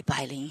was, hi,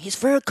 Biden. He's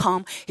very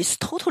calm. He's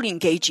totally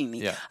engaging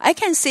me. Yeah. I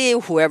can see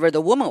whoever the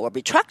woman will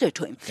be attracted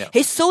to him. Yeah.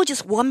 He's so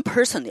just one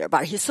person there,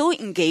 but he's so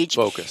engaged.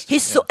 Focused.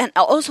 He's so, and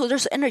also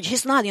there's energy.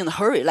 He's not in a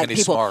hurry like And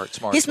he's people.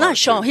 smart, He's not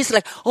shown. too. He's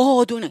like,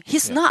 doing it.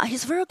 He's not.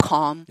 He's very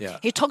calm. Yeah.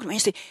 He talked to me. He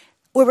said,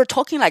 we were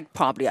talking like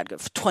probably like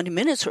 20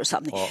 minutes or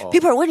something. Uh-oh.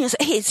 People are waiting. I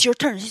said, hey, it's your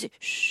turn. He said,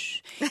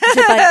 shh. He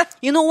said, but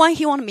you know why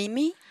he want to meet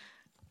me?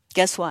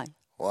 Guess why?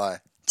 Why?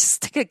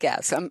 Just take a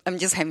guess. I'm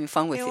just having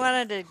fun with He you.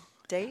 wanted to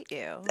date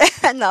you.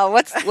 No,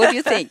 what do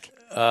you think?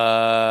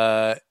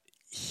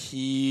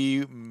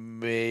 He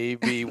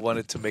maybe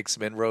wanted to make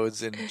some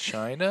inroads in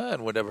China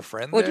and would have a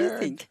friend What there. do you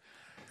think?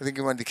 I think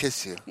he wanted to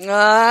kiss you.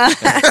 Or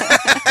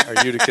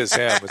you to kiss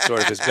him. It's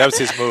sort of that was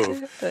his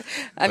move.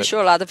 I'm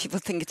sure a lot of people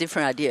think a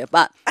different idea.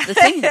 But the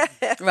thing,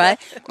 right?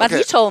 But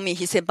he told me,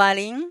 he said,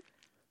 Balin,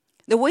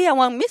 the way I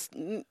want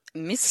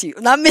miss you,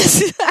 not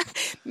miss you,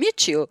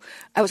 meet you,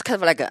 I was kind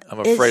of like I'm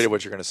afraid of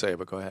what you're going to say,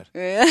 but go ahead.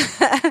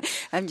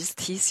 I'm just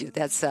tease you.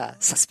 That's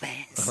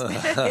suspense. I'm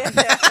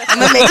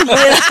gonna make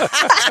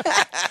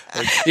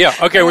it Yeah,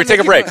 okay, we're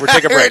taking a break. We're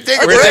taking a break.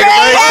 Take a We're break.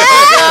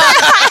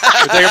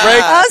 taking a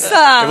break. awesome.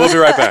 And we'll be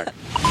right back.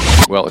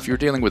 Well, if you're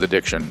dealing with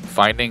addiction,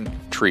 finding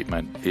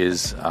treatment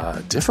is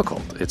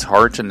difficult. It's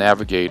hard to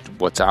navigate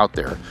what's out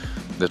there.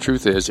 The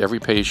truth is, every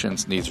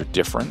patient's needs are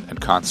different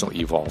and constantly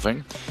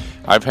evolving.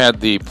 I've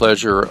had the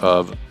pleasure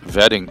of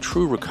vetting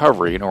True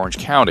Recovery in Orange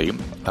County.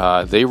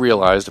 They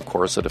realized, of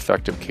course, that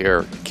effective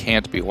care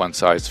can't be one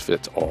size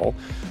fits all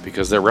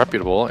because they're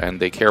reputable and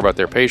they care about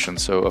their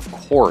patients. So, of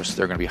course,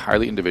 they're going to be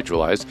highly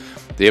individualized.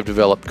 They have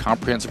developed a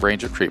comprehensive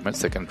range of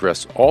treatments that can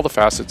address all the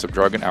facets of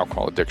drug and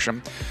alcohol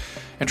addiction.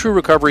 And True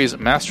Recovery's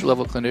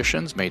master-level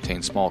clinicians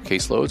maintain small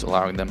caseloads,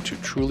 allowing them to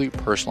truly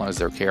personalize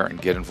their care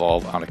and get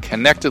involved on a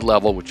connected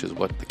level, which is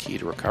what the key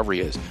to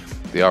recovery is.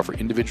 They offer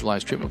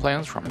individualized treatment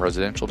plans from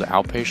residential to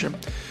outpatient,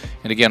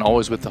 and again,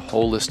 always with the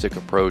holistic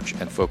approach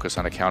and focus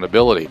on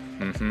accountability.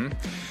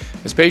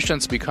 As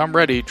patients become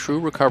ready,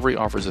 True Recovery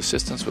offers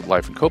assistance with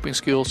life and coping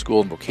skills,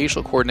 school and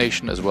vocational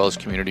coordination, as well as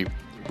community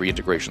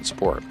reintegration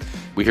support.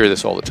 We hear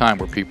this all the time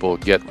where people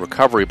get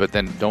recovery but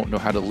then don't know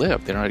how to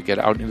live. They don't know how to get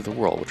out into the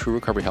world. Well, True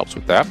Recovery helps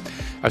with that.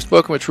 I've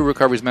spoken with True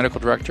Recovery's medical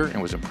director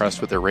and was impressed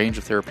with their range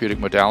of therapeutic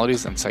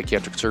modalities and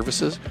psychiatric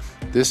services.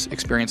 This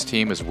experienced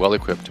team is well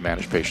equipped to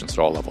manage patients at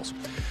all levels.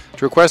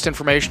 To request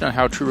information on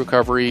how True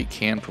Recovery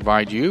can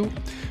provide you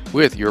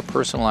with your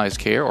personalized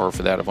care or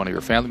for that of one of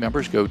your family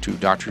members, go to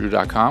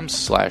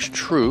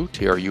drdrew.com/true,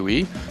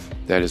 True.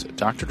 That is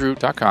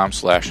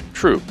drdrew.com/true,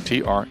 True.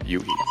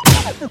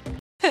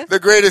 The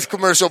greatest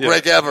commercial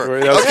break ever.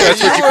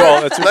 That's what you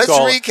call it. Let's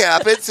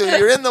recap it. So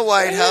you're in the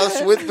White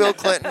House with Bill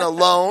Clinton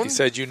alone. He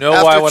said, you know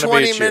why I want to meet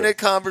you. After a 20-minute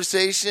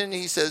conversation,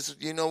 he says,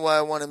 you know why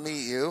I want to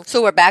meet you.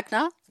 So we're back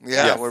now?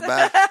 Yeah, we're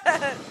back.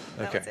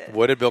 Okay.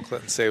 What did Bill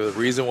Clinton say? The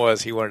reason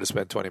was he wanted to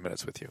spend 20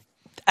 minutes with you.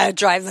 I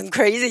drive them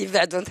crazy if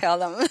I don't tell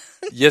them.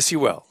 Yes, you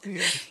will.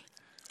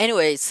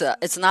 Anyway,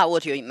 it's not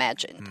what you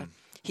imagined.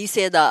 He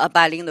said,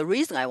 Bailing, the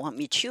reason I want to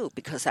meet you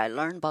because I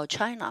learned about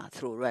China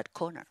through Red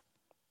Corner.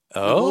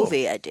 The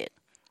movie I did.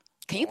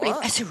 Can you believe?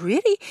 I said,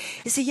 really?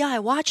 He said, yeah, I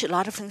watch a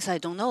lot of things I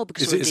don't know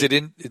because is it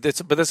in?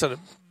 That's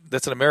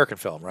an American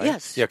film, right?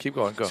 Yes. Yeah, keep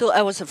going. Go. So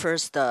I was the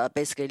first,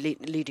 basically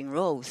leading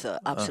role with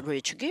opposite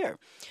Richard Gere.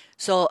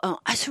 So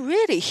I said,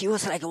 really? He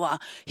was like, wow.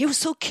 He was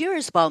so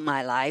curious about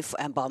my life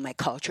and about my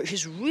culture.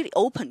 He's really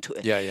open to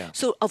it. Yeah.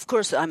 So, of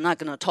course, I'm not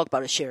going to talk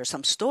about it, share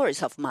some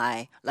stories of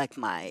my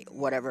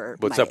whatever.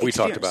 What's my up? We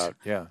talked experience. about,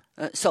 yeah.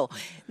 So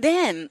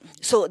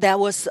that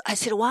was, I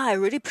said, wow, I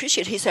really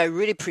appreciate. He said, I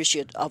really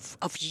appreciate of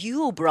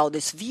you brought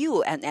this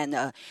view and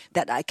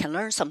that I can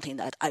learn something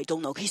that I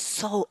don't know. He's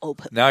so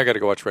open. Now I got to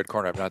go watch Red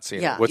Corner. I've not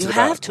seen it. What's it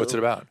about? What's it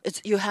about?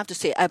 You have to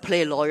say, I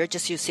play a lawyer.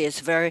 Just you say,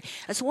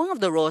 it's one of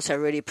the roles I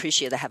really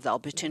appreciate. I have the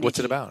opportunity. What's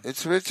it about?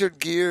 It's Richard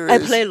Gere. I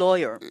play a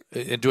lawyer.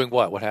 In doing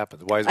what? What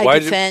happened?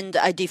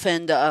 I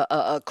defend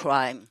a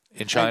crime.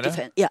 In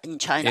China? In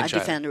China. I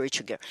defend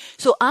Richard Gere.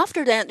 So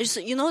after that,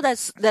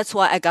 that's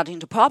why I got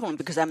into problem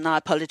because I'm not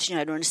a politician.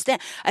 I don't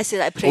understand. I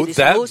said I play this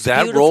most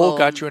beautiful. That role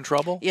got you in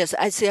trouble? Yes,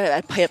 I said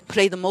I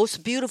play the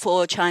most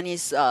beautiful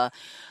Chinese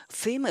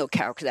female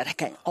character that I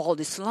get all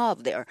this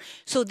love there.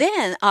 So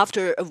then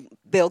after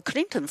Bill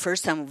Clinton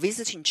first time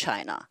visiting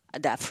China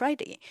that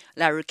Friday,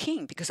 Larry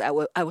King, because I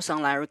was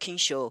on Larry King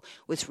show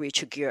with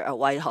Richard Gere at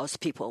White House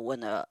people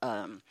when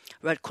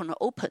Red Corner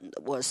opened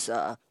was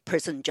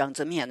President Jiang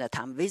Zemin at that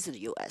time visited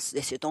the U.S.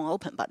 They said don't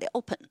open, but they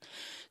opened.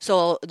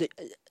 So the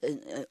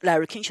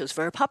Larry King show is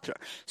very popular.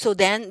 So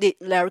then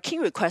Larry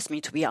King requested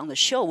me to be on the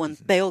show when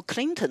Bill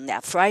Clinton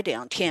that Friday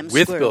on Tiananmen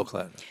Square. With Bill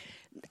Clinton.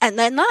 And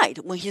that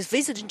night, when he's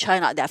visiting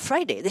China that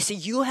Friday, they said,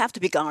 you have to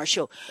be on our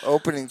show.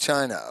 Opening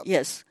China.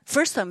 Yes.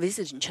 First time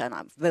visiting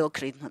China, Bill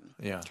Clinton.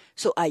 Yeah.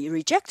 So I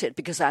rejected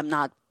because I'm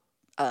not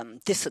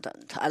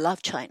dissident. I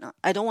love China.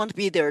 I don't want to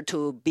be there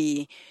to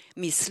be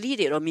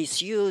misleaded or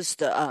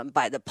misused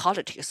by the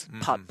politics,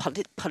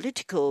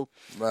 political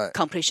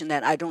competition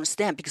that I don't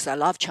understand because I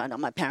love China.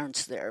 My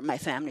parents there, my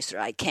family's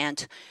there. I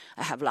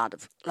have a lot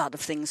of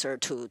things there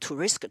to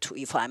risk to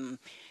if I'm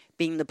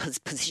being in the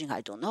position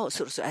I don't know.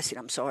 So I said,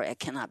 I'm sorry, I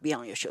cannot be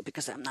on your show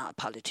because I'm not a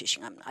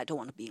politician. I don't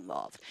want to be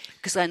involved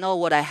because I know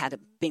what I had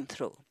been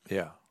through.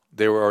 Yeah.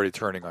 They were already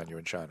turning on you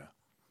in China.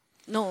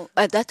 No,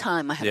 at that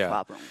time I had a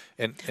problem.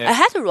 And I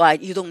had to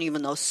write, you don't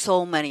even know,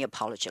 so many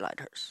apology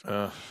letters.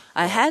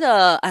 I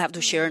have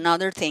to share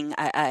another thing.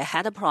 I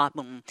had a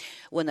problem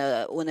when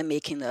I'm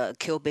making the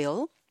Kill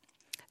Bill.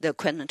 The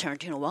Quentin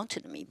Tarantino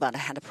wanted me, but I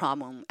had a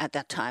problem at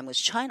that time with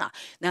China.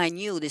 Now I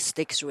knew the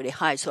stakes really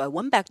high, so I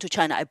went back to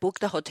China. I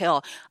booked a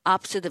hotel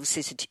opposite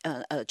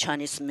of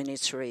Chinese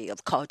Ministry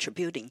of Culture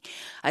building.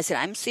 I said,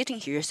 I'm sitting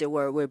here. They said,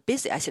 we're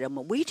busy. I said,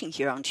 I'm waiting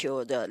here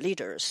until the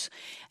leaders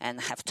and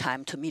have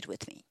time to meet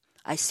with me.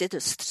 I stayed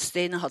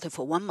in the hotel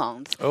for 1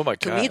 month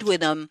to meet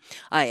with them.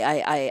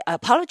 I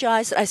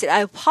apologized. I said, I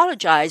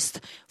apologized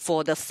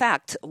for the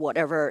fact,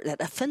 whatever that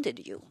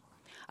offended you.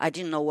 I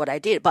didn't know what I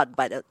did, but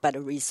by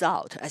the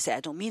result, I said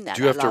I don't mean that.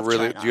 Do you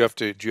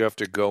have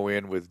to go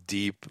in with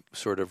deep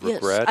sort of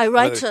regret?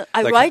 Yes,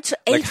 I write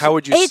eight. How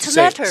would you eight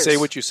letters. Say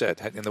what you said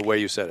in the way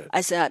you said it?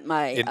 I said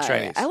in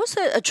Chinese. I was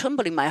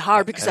trembling in my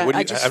heart because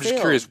I'm just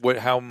curious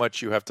how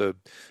much you have to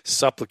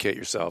supplicate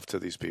yourself to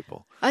these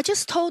people. I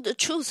just told the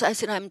truth. I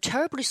said I'm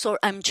terribly sorry.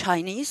 I'm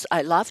Chinese.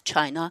 I love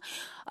China.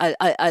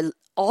 I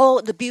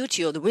all the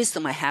beauty or the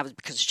wisdom I have is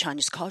because of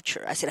Chinese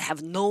culture. I said I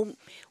have no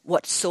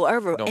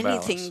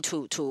anything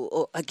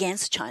to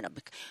against China,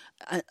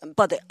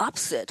 but the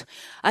opposite.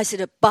 I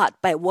said,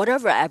 but by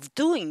whatever I'm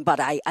doing,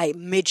 but I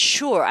made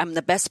sure I'm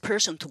the best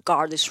person to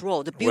guard this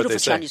role. The beautiful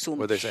Chinese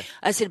woman. What did they say?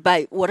 I said,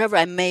 by whatever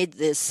I made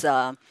this.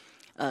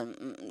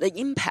 The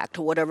impact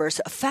or whatever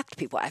affect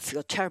people, I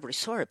feel terribly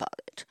sorry about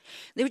it.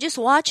 They would just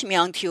watch me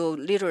until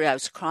literally I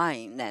was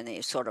crying, and they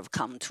sort of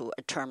come to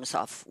terms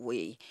of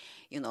we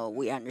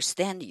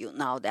understand you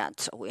now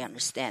that we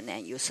understand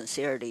and you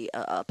sincerely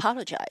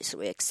apologize.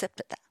 We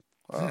accepted that.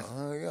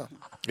 There you go.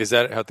 Is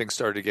that how things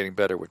started getting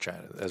better with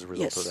China as a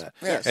result of that?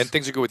 Yes. And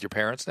things are good with your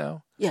parents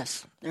now?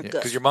 Yes, they're good.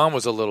 Because your mom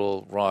was a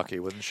little rocky,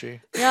 wasn't she?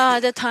 Yeah,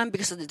 at that time,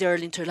 because they're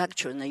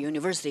intellectual in the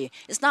university.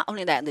 It's not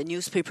only that, the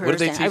newspapers what did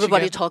they and teach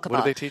everybody again? talk about.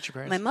 What did they teach your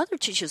parents? My mother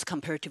teaches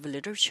comparative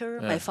literature.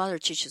 Yeah. My father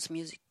teaches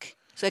music.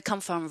 So I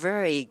come from a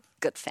very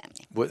good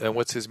family. And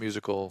what's his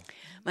musical?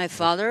 My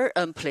father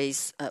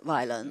plays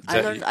violin.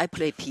 I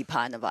play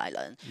pipa and the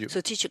violin.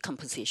 So teach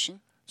composition.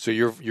 So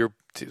you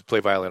play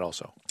violin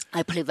also?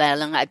 I play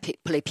violin. I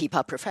play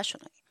pipa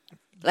professionally.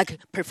 like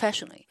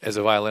professionally. As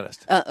a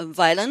violinist? A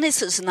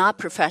violinist is not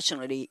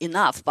professionally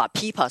enough, but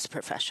pipa is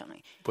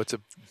professionally. What's a...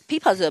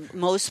 Pipa is the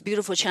most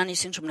beautiful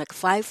Chinese instrument, like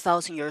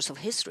 5,000 years of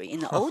history. In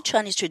the old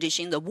Chinese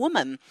tradition, the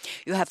woman,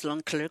 you have to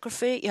learn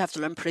calligraphy, you have to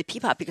learn play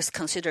pipa, because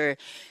consider...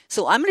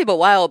 So I'm a little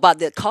wild about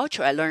the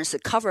culture I learned is to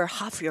cover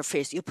half your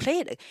face. You play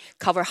it,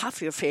 cover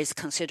half your face,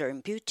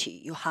 considering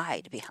beauty. You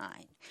hide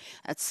behind.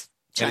 That's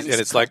Chinese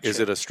and it's culture. like, is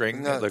it a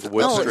string? No, like a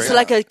wood No, string? it's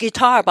like a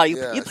guitar, but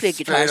you play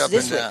guitar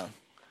this way. Down.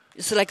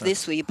 It's like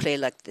this way, you play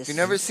like this. You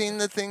never seen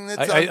the thing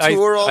that's on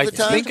tour all the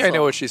time? I think I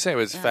know what she's saying.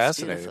 It was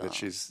fascinating that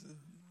she's...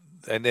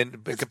 And then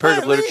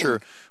comparative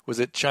literature, was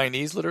it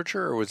Chinese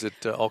literature or was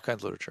it all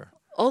kinds of literature?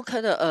 All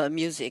kind of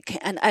music.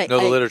 And the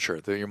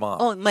literature, your mom.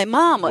 Oh, my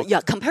mom,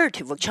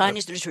 comparative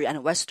Chinese literature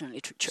and Western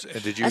literature.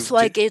 And that's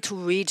why I get to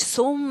read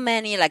so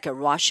many like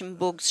Russian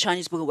books,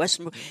 Chinese books,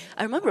 Western books.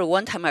 I remember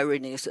one time I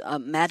read this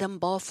Madame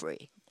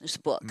Bovary, this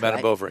book.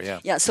 Madame Bovary, yeah.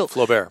 Yeah, so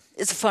Flaubert.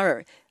 It's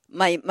for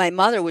my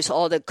mother with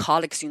all the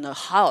colleagues in the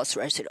house,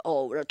 right? Said,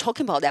 "Oh, we're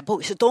talking about that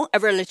book. So don't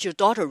ever let your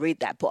daughter read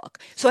that book."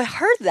 So I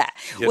heard that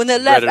when I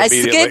left. I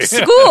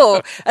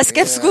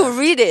skipped school.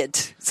 Read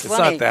it. It's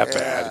funny. Not that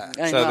bad.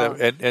 I know.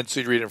 And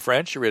so you read it in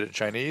French? You read it in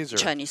Chinese? Or?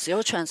 Chinese.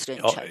 They'll translate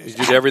in Chinese.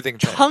 You did everything in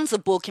Chinese? Tons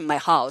of book in my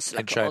house.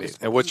 In Chinese.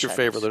 And what's your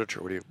favorite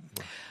literature? What do you...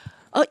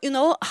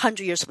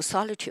 100 Years of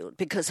Solitude,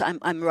 because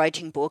I'm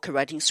writing book,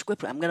 writing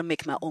script. I'm going to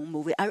make my own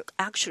movie. I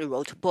actually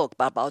wrote a book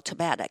about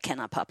Tibet. I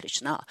cannot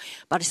publish now.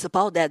 But it's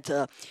about that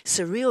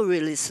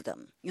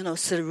surrealism,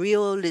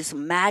 surrealism,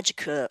 magic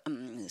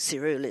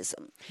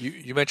surrealism.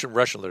 You mentioned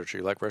Russian literature.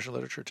 You like Russian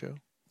literature too?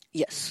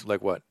 Yes.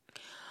 Like what?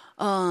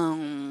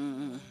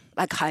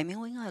 Like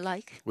Hemingway, I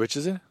like. Which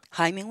is it?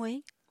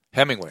 Hemingway.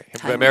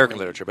 American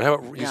literature. But how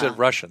about, you said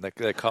Russian. That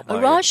caught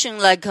my Russian,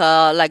 like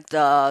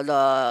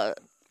the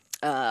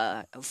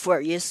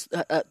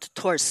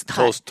Tolstoy.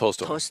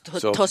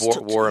 So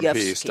War and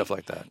Peace, stuff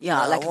like that.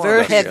 Yeah, like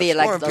very heavy.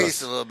 Like War and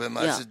Peace a little bit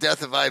much. The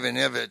Death of Ivan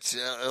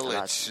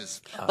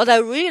Ilyich. But I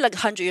really like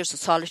 100 Years of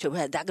Solitude.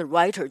 That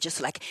writer just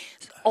like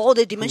all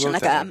the dimension.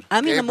 Like I'm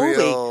in the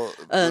movie.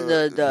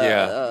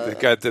 The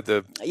guy did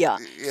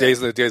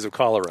the Days of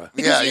Cholera.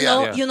 Because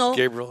you know,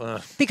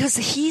 Gabriel. Because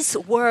his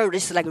world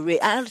is like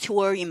reality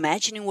world,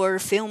 imagining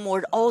world, film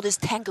world, all this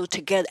tangled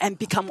together and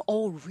become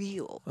all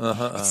real.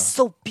 It's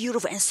so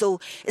beautiful and so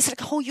it's like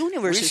a whole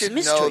universe. We should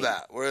mystery. know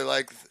that. We're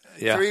like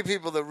three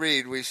people that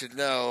read. We should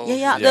know.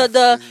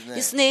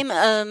 His name.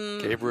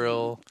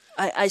 Gabriel.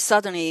 I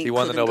suddenly he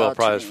won the Nobel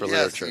Prize for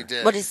literature. Yes, he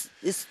did. But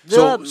it's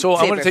so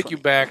I want to take you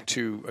back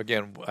to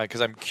again because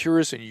I'm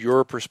curious in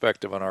your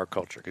perspective on our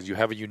culture because you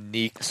have a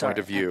unique point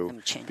of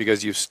view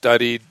because you've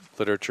studied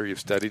literature, you've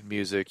studied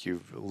music,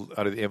 you've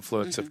under the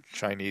influence of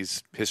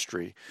Chinese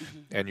history,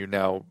 and you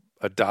now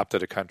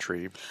adopted a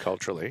country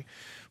culturally.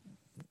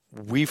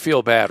 We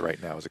feel bad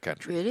right now as a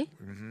country. Really?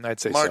 I'd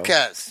say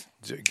Marquez.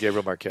 So.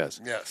 Gabriel Marquez.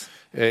 Yes.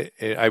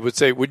 I would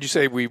say, would you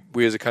say we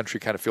as a country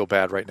kind of feel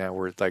bad right now?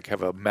 We're like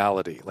have a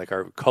malady, like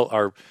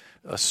our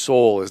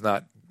soul is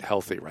not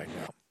healthy right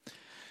now.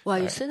 Why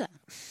you say that?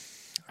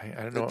 I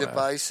don't know. The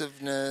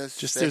divisiveness.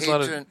 Just there's a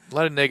lot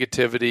of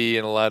negativity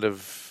and a lot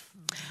of.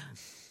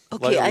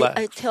 Okay,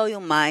 I tell you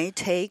my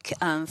take.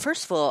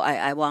 First of all,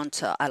 I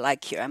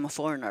like here. I'm a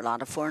foreigner. A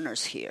lot of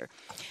foreigners here.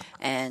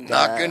 And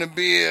not going to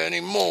be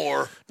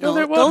anymore. No,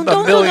 there wasn't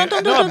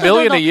a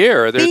million a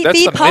year. That's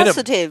be the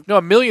positive. No,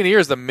 a million a year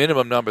is the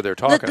minimum number they're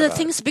talking about. The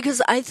thing is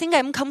because I think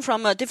I'm come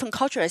from a different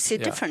culture. I see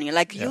it differently.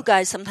 Like you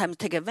guys sometimes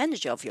take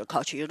advantage of your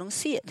culture. You don't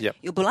see it. Yep.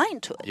 You're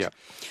blind to it. Yep.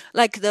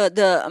 Like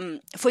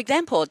for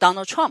example,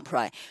 Donald Trump,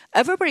 right?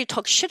 Everybody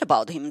talks shit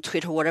about him,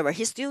 Twitter, whatever.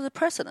 He's still the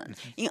president.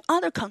 In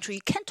other countries,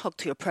 you can't talk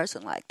to your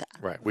president like that.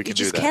 Right. We can you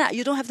just do that. Can't.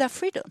 You don't have that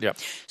freedom. Yep.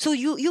 So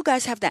you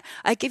guys have that.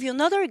 I give you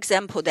another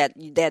example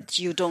that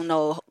you don't know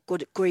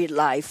great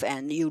life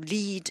and you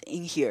lead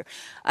in here.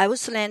 I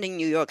was landing in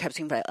New York,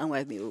 having by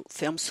NYU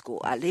Film School.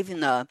 I live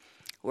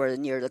we're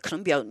near the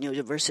Columbia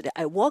University.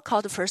 I walk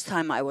out the first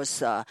time I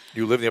was.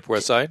 You live in the Upper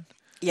West Side?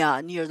 Yeah,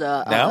 near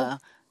the. Now?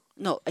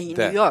 No, in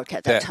New York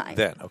at that time.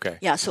 Then, okay.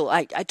 Yeah, so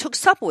I took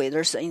subway.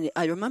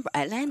 I remember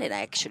I landed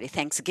actually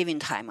Thanksgiving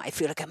time. I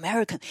feel like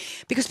American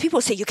because people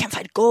say you can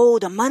find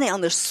gold and money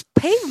on the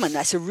pavement.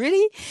 I said,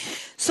 really?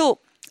 So.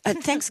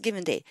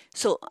 Thanksgiving Day.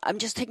 So I'm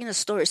just taking a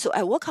story. So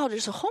I walk out,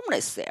 there's a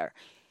homeless there.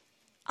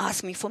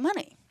 Ask me for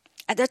money.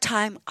 At that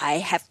time, I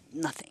have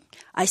nothing.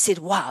 I said,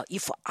 wow,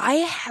 if I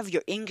have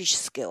your English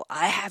skill,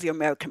 I have your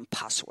American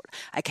passport,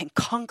 I can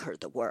conquer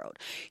the world.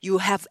 You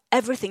have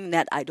everything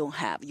that I don't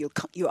have. You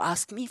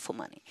ask me for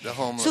money.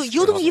 So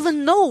you don't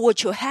even know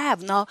what you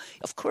have. Now,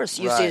 of course,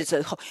 you say it's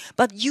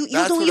but you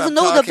don't even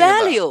know the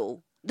value. About.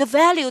 The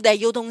value that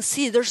you don't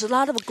see. There's a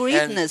lot of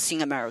greatness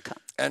in America.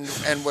 And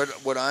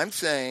what I'm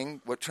saying,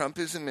 what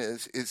Trumpism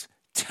is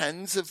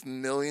tens of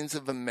millions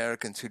of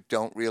Americans who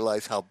don't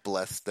realize how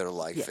blessed their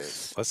life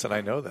is. Listen,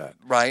 I know that.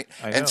 Right?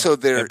 I know. And so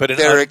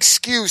their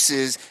excuse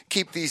is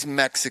keep these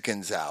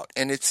Mexicans out.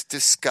 And it's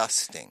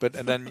disgusting. But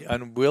an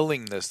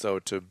unwillingness, though,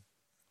 to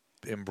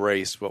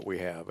embrace what we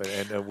have.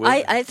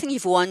 I think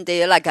if one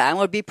day, like I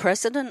will be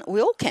president,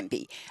 we all can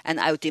be, and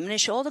I will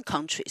diminish all the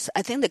countries.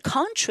 I think the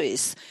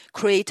countries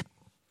create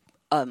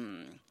how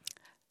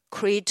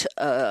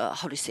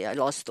do you say? I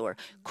lost the word.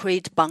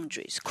 Create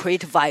boundaries,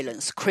 create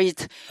violence,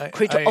 create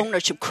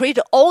ownership, create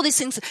all these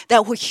things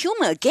that were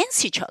human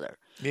against each other.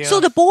 Yeah.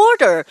 So the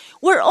border,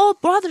 we're all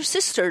brother,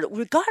 sister,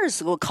 regardless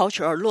of what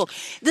culture or look.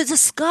 The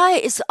sky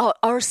is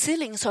our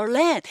ceilings, our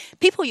land.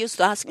 People used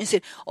to ask me,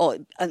 say,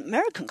 "Oh,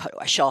 American culture,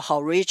 I show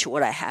how rich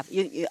what I have."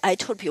 I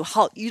told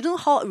people, you know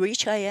how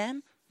rich I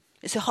am?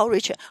 They say, how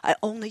rich? I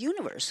own the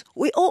universe.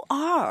 We all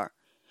are.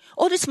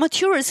 All these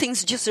material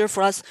things just there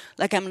for us,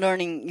 like I'm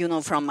learning,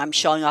 I'm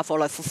showing off all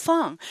that for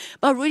fun.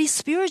 But really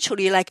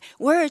spiritually, like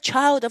we're a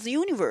child of the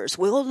universe.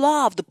 We're all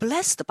loved,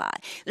 blessed by.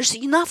 There's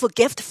enough of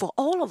gift for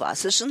all of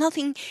us. There's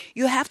nothing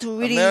you have to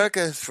really... America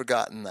has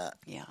forgotten that.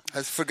 Yeah.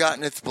 Has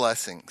forgotten its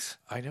blessings.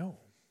 I know.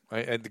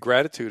 And the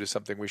gratitude is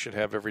something we should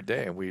have every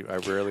day, and I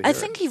rarely I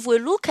think if we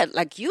look at,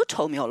 like you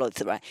told me all of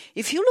this, right?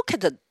 If you look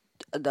at the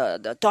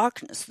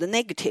darkness, the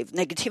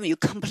negativity, you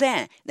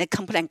complain, that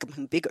complain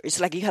become bigger. It's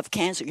like you have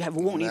cancer, you have a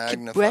wound, you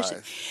keep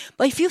breathing.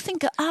 But if you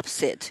think the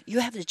opposite, you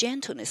have the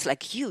gentleness,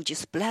 like you,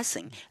 just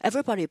blessing.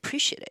 Everybody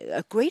appreciate it,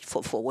 are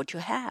grateful for what you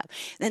have.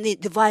 Then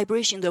the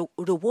vibration, the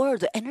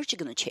world, the energy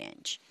going to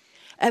change.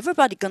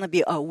 Everybody going to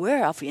be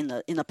aware of in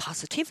the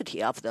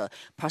positivity of the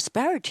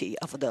prosperity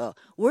of the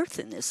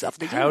worthiness of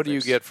the universe. How do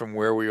you get from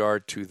where we are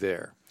to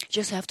there?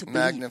 Just have to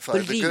magnify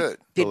the good.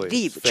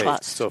 Believe, faith.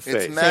 trust. So faith.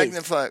 It's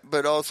magnify,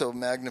 but also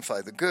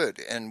magnify the good.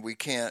 And you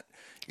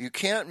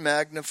can't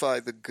magnify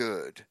the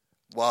good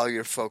while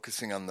you're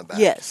focusing on the bad.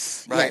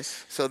 Yes, right?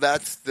 yes. So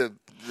that's the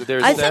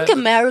I think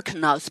America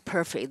now is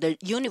perfect. The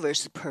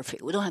universe is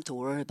perfect. We don't have to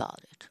worry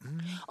about it.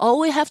 All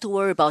we have to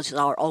worry about is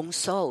our own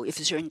soul.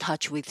 If you're in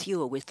touch with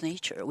you, with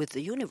nature, with the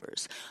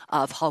universe,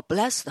 of how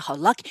blessed, how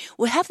lucky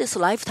we have this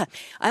lifetime.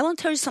 I want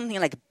to tell you something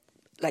like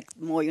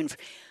more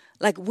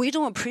like we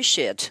don't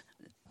appreciate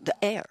the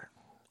air.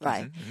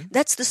 Right? Mm-hmm.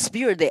 That's the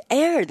spirit, the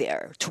air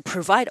there to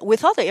provide.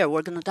 Without the air,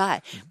 we're going to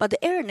die. But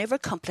the air never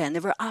complain,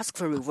 never ask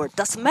for reward.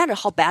 Doesn't matter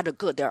how bad or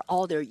good, they're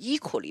all there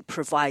equally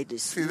provide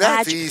this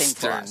magic thing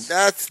for us.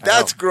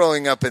 That's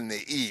growing up in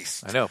the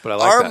East. I know, but I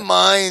like that. Our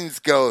minds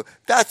go,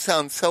 that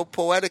sounds so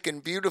poetic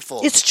and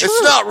beautiful. It's true.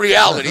 It's not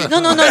reality.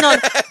 No.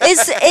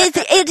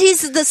 It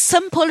is the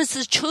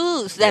simplest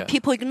truth that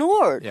people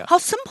ignore. Yeah. How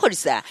simple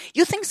is that?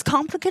 You think it's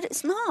complicated?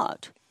 It's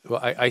not. Well,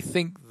 I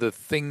think the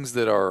things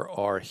that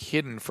are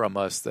hidden from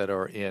us that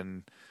are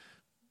in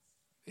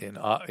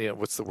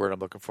what's the word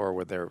I'm looking for,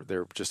 when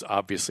they're just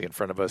obviously in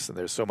front of us and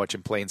there's so much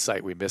in plain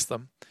sight we miss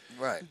them.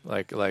 Right.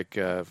 Like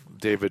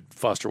David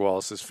Foster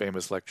Wallace's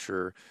famous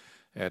lecture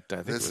at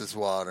This is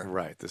Water.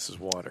 Right, This is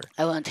Water.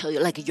 I want to tell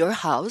you, like your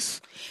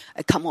house,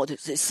 I come out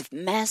of this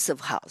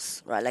massive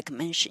house, right? Like I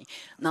mentioned,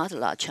 not a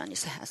lot of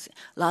Chinese has it.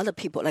 A lot of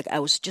people, like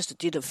I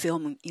did a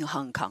film in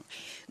Hong Kong.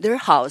 Their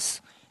house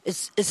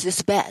is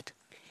this bed.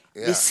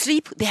 Yeah. They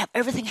sleep, they have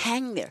everything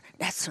hanging there.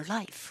 That's their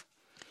life.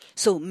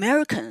 So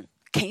American,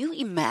 can you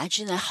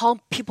imagine how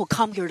people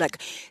come here?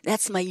 Like,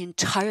 that's my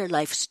entire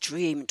life's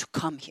dream to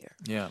come here.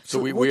 Yeah. So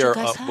we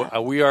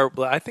are.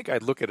 I think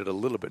I'd look at it a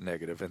little bit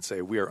negative and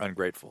say we are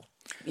ungrateful.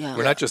 Yeah.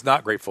 We're not just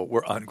not grateful.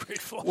 We're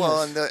ungrateful.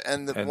 Well,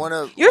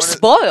 you're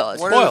spoiled.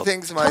 One of the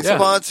things my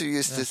sponsor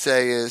used to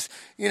say is,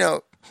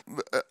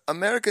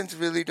 Americans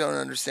really don't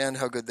understand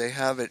how good they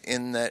have it,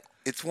 in that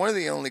it's one of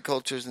the only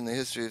cultures in the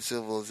history of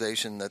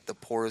civilization that the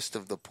poorest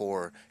of the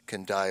poor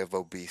can die of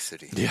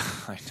obesity. Yeah,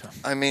 I know.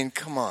 I mean,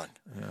 come on.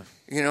 Yeah.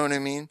 You know what I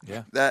mean?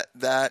 Yeah. That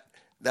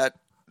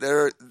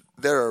there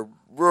are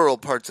rural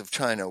parts of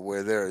China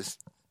where there's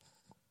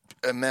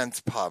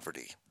immense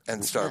poverty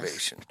and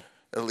starvation. Yes.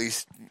 At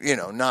least,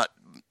 not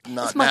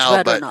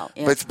now, but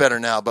it's better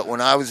now. But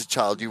when I was a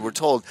child, you were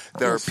told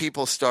there are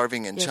people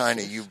starving in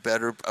China. You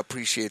better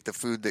appreciate the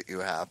food that you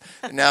have.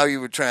 And now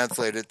you would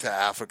translate it to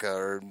Africa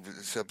or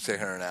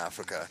sub-Saharan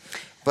Africa.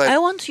 But I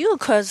want to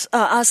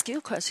ask you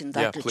a question,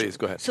 Dr. Yeah, please,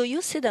 go ahead. So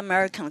you see the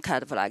American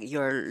kind of like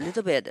you're a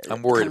little bit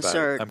I'm worried concerned.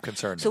 about it. I'm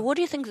concerned. So what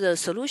do you think the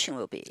solution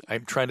will be?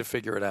 I'm trying to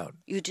figure it out.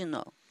 You don't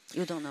know.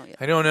 You don't know yet.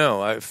 I don't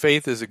know.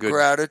 Faith is a good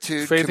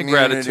gratitude. Faith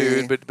community. and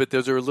gratitude, but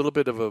those are a little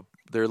bit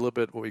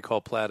what we call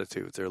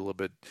platitudes. They're a little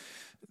bit.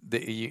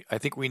 I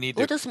think we need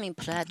to. What does it mean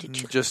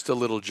platitude? Just a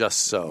little, just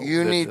so.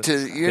 You need to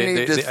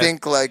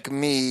think like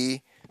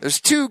me. There's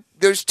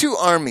two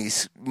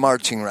armies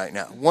marching right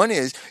now. One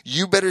is,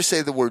 you better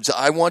say the words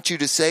I want you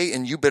to say,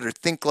 and you better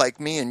think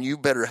like me, and you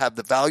better have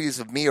the values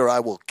of me, or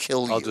I will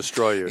kill you. I'll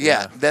destroy you.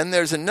 Yeah. Then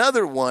there's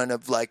another one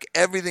of like,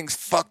 everything's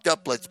fucked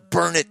up, let's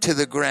burn it to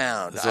the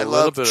ground. I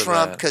love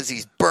Trump because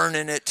he's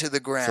burning it to the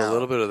ground. It's a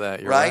little bit of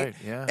that. You're right.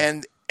 Yeah.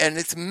 And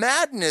it's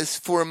madness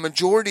for a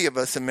majority of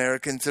us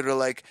Americans that are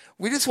like,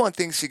 we just want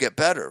things to get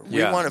better.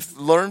 We want to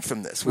learn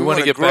from this. We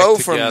want to grow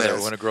from this.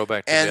 We want to grow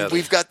back together. And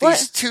we've got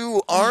these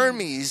two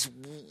armies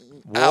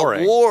at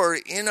war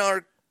in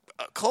our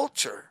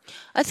culture.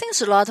 I think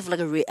it's a lot of like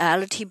a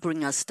reality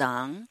bring us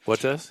down.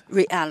 What does?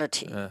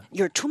 Reality.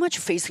 You're too much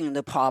facing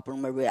the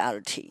problem of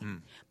reality.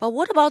 But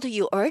what about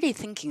you already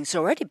thinking it's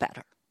already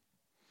better?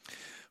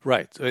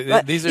 Right.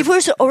 These are, if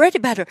it's already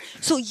better,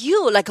 so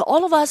you, like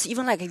all of us,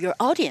 even like your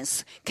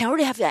audience, can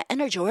already have that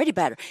energy already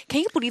better.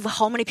 Can you believe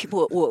how many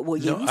people will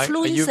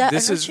influence that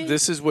energy?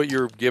 This is what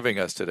you're giving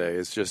us today.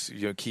 It's just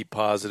keep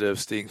positive,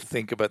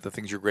 think about the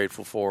things you're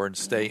grateful for, and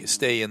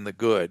stay in the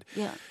good.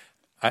 Yeah.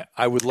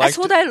 I would like. That's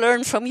what I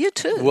learned from you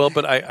too. Well,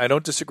 but I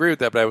don't disagree with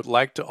that. But I would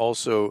like to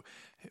also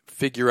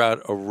figure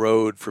out a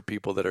road for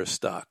people that are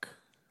stuck.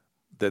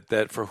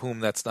 That for whom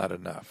that's not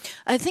enough.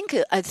 I think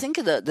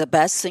the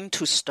best thing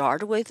to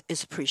start with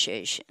is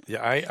appreciation.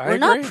 Yeah, I We're agree.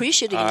 not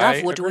appreciating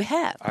enough what we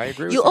have. I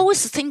agree. You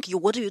always think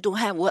what you don't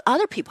have, what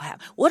other people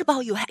have. What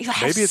about you? You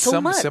have Maybe it's so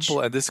something much. simple,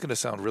 and this is going to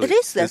sound really.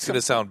 It's going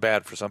to sound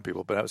bad for some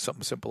people, but it's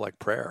something simple like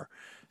prayer,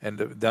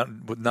 and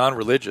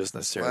non-religious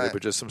necessarily,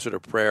 but just some sort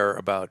of prayer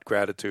about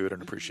gratitude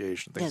and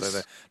appreciation, things like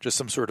that. Just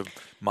some sort of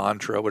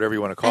mantra, whatever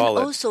you want to call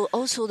it.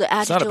 Also the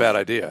attitude. It's not a bad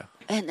idea.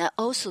 And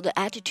also the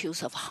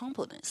attitudes of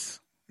humbleness.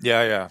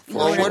 Yeah.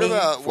 Well, what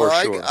about? Well,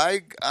 sure.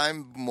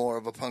 I'm more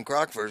of a punk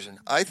rock version.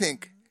 I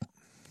think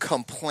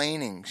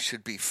complaining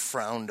should be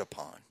frowned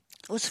upon.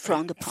 What's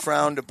frowned upon?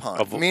 Frowned upon.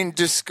 I mean,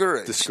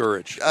 discouraged.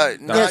 Discouraged. Not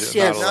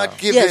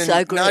given. Yes,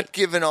 I agree. Not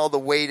given all the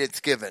weight it's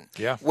given.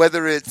 Yeah.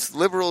 Whether it's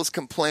liberals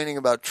complaining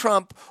about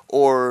Trump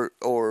or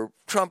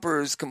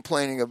Trumpers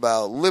complaining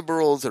about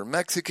liberals or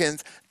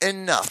Mexicans,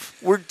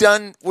 enough. We're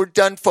done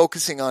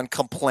focusing on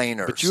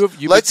complainers.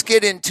 But let's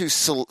get into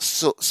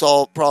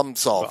problem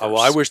solvers. Well,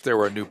 I wish there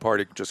were a new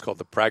party just called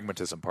the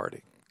Pragmatism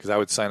Party, because I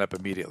would sign up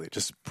immediately.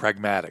 Just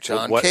pragmatic.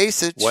 John What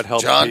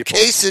helps John people?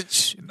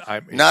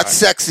 Kasich. Not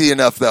sexy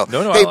enough, though.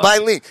 No. Hey,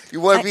 Bailey,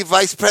 you want to be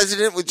vice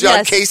president with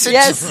John Kasich?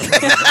 Yes.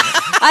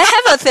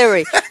 I have a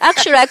theory.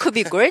 Actually, I could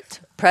be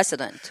great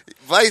president.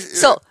 I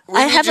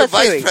have a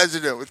theory. Vice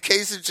president with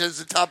Kasich as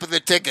the top of the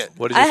ticket.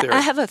 What is your theory? I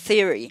have a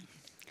theory.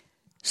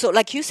 So,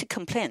 like you said,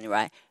 complain,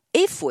 right?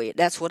 If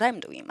that's what I'm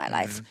doing in my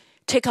life,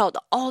 take out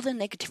all the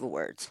negative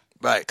words.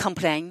 Right.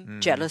 Complain,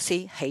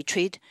 jealousy,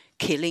 hatred,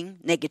 killing,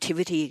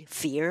 negativity,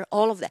 fear,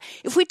 all of that.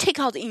 If we take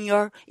out in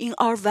our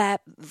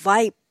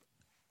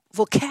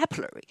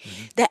vocabulary,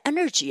 that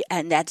energy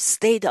and that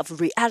state of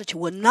reality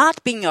will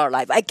not be in your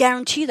life. I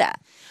guarantee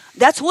that.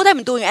 That's what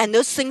I'm doing, and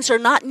those things are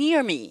not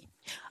near me.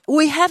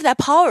 We have that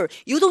power.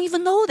 You don't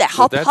even know that.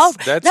 How powerful.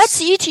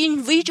 That's each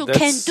individual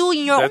can do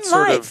in your own life.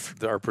 That's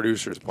sort of our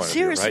producer's point of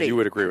view, Seriously. right? You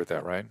would agree with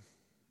that, right?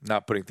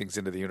 Not putting things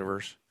into the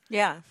universe.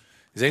 Yeah.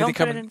 Is anything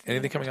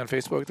coming on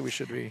Facebook that we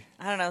should be?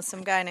 I don't know.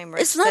 Some guy named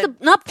Rich It's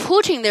not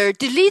putting there.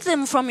 Delete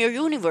them from your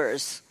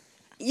universe.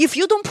 If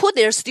you don't put,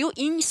 they're still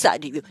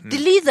inside you.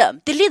 Delete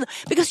them.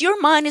 Because your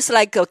mind is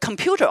like a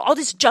computer. All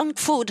this junk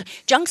food,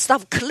 junk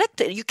stuff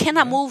collected. You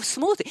cannot move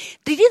smoothly.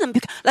 Delete them.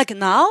 Like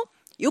now,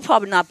 you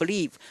probably not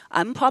believe,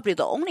 I'm probably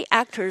the only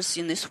actors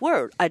in this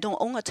world. I don't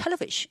own a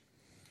television.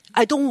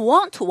 I don't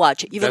want to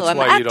watch it, even though I'm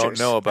an actor. That's why you don't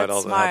know about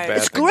all the bad things.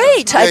 It's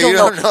great. I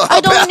don't know. I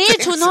don't need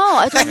to know.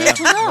 I don't need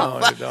to know.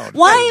 No, you don't.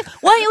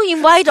 Why you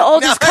invite all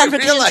this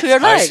complication to your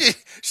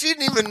life? She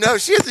didn't even know.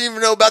 She doesn't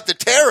even know about the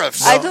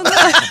tariffs. I don't know.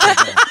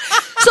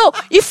 So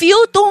if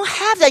you don't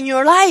have that in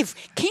your life,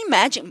 can you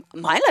imagine?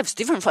 My life's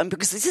different from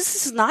because this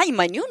is not in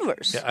my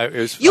universe. Yeah,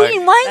 you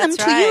invite them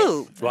to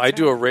you. Well, I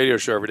do a radio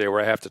show every day where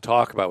I have to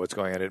talk about what's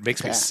going on. It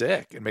makes me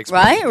sick. It makes me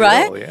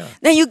ill, yeah.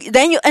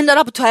 Then you ended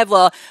up to have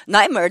a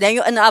nightmare. Then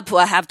you end up to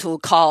have to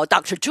call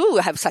Dr. Drew,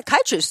 have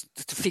psychiatrists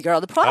to figure out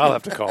the problem. I'll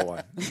have to call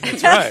one.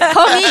 That's right.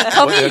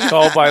 Call me.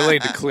 Call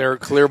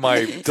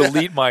Bailene to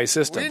delete my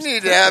systems. We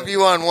need to have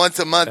you on once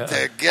a month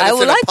to get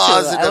us in a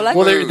positive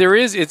mood. There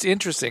is. It's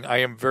interesting. I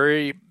am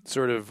very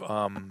sort of.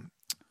 I'm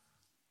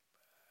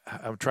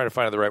trying to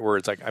find the right word.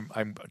 It's like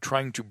I'm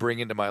trying to bring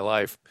into my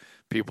life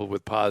people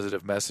with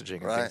positive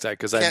messaging and things like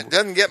because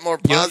doesn't get more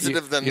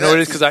positive than you know what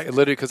it is because I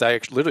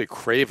literally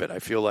crave it. I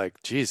feel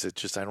like, geez,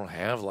 it's just I don't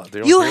have a lot.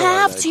 You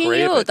have to,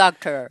 you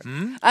doctor.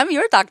 I'm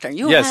your doctor.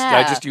 You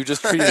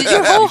just treated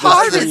your whole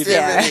heart is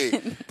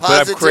there.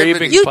 But I'm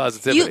craving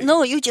positivity.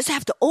 You just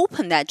have to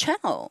open that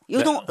channel.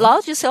 You don't allow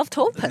yourself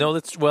to open. No,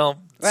 that's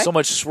so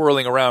much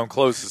swirling around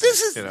close.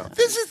 This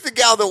is the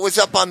gal that was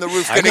up on the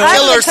roof going to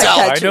kill herself.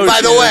 I know.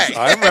 By the way,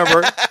 I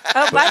remember.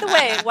 Oh, by the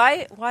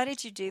way, why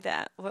did you do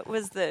that? What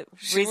was the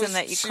reason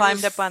that you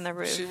climbed up on the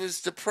roof? She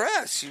was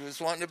depressed. She was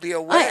wanting to be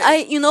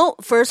away.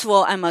 First of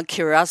all, I'm a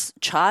curious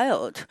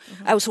child.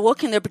 I was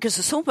working there because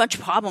there's so much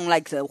problem.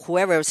 Like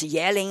whoever was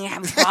yelling,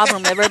 having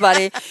problem,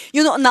 everybody.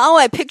 Now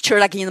I picture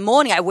like in the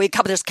morning, I wake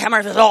up, there's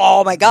cameras.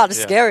 Oh my God,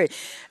 it's scary.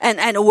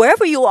 And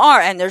wherever you are,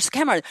 and there's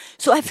cameras.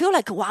 So I feel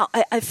like wow.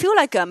 I feel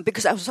like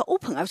because I was so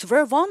open, I was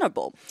very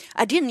vulnerable.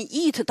 I didn't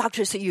eat. The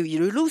doctor said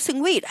you're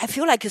losing weight. I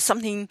feel like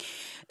something.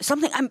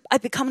 I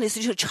become this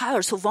little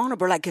child, so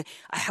vulnerable, like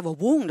I have a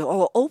wound or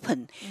all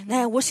open. Then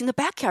I was in the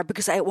backyard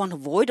because I want to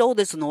avoid all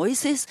these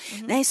noises.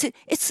 Then I said,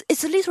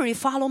 it's literally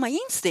follow my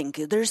instinct.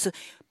 There's a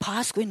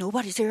pathway,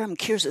 nobody's there. I'm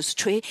curious, it's a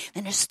tree.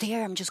 Then I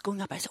stare, I'm just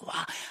going up. I said,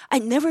 wow, I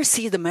never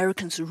see the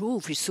American's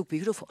roof. It's so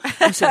beautiful.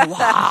 I said,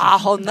 wow,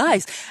 how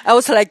nice. I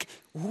was like,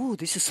 ooh,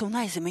 this is so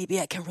nice. Maybe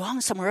I can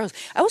run somewhere else.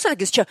 I was like,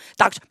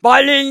 Dr.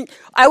 Bailin,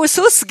 I was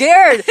so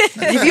scared.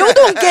 If you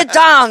don't get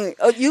down,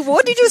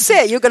 what did you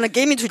say? You're going to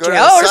get me to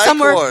jail or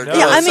somewhere? No,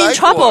 yeah, I'm in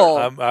trouble.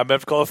 I'm have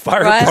to call the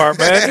fire Right?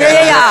 department.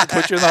 Yeah.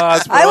 Put you in the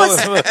hospital.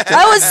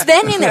 I was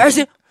standing there. I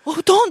said, oh,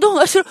 don't.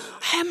 I said,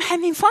 I'm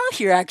having fun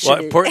here,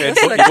 actually. What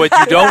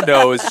you don't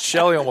know is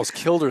Shelley almost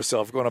killed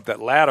herself going up that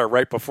ladder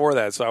right before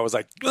that. So I was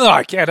like,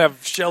 I can't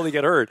have Shelley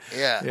get hurt.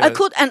 Yeah. I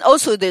could, and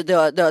also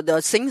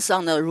the things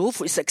on the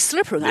roof is like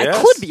slippery. Yes,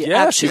 I could be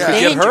actually you could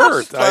get dangerous.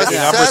 hurt. Plus I'm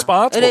that-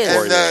 responsible It is.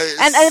 for you.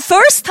 And the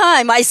first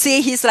time I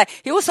see,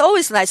 he was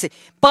always nice.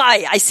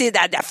 Bye. I see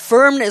that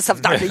firmness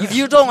of doctor. If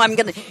you don't,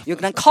 you're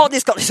gonna call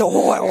this guy.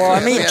 So,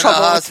 I'm in In the trouble.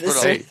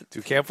 hospital. Hey,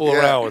 you can't fool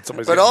around with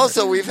somebody. But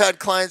also, we've had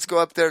clients go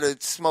up there to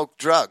smoke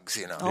drugs,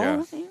 you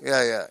know.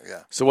 Yeah.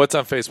 Yeah. So what's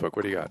on Facebook?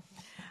 What do you got?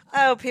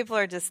 Oh, people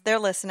are they're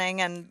listening,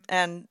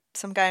 and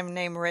some guy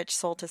named Rich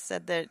Soltis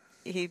said that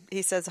he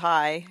says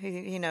hi.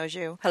 He knows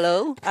you.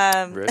 Hello.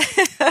 Rich?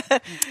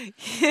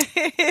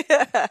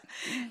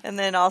 And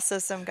then also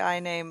some guy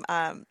named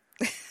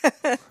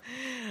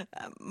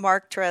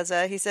Mark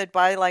Treza. He said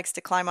Bai likes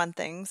to climb on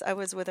things. I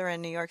was with her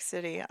in New York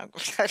City. I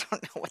don't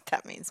know what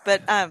that means,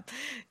 but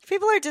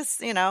people are just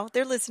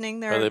they're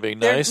listening. Are they being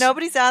nice?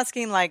 Nobody's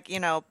asking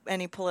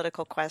any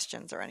political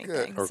questions or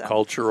anything. Or so.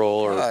 cultural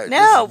or Right.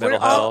 No, mental we're all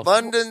health?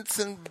 Abundance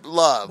and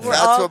love. We're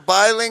That's all- what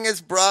Biling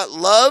has brought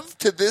love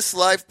to This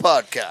Life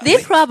podcast. They're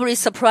probably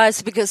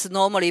surprised because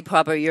normally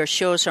probably your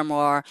shows are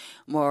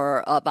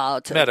more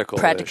about Medical-ish.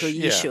 practical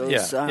Yeah,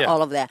 issues, yeah.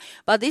 all of that.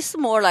 But this is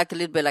more like a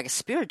little bit like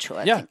spiritual,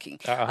 I'm Yeah, thinking.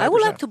 100%. I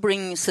would like to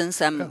bring, since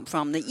I'm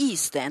from the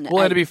East. And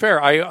Well, and to be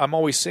fair, I'm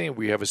always saying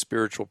we have a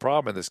spiritual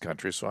problem in this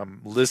country, so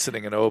I'm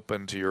listening and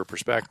open to your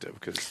perspective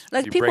because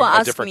like you people bring a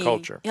ask different me,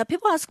 culture. Yeah,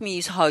 people ask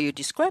me how you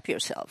describe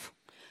yourself.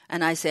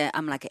 And I say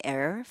I'm like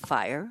air,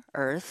 fire,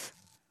 earth,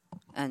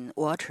 and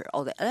water,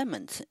 all the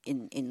elements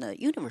in the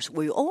universe.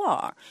 We all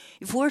are.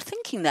 If we're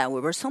thinking that, we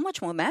were so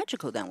much more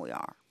magical than we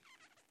are.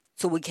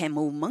 So we can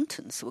move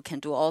mountains. We can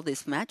do all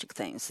these magic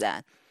things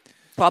that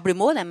probably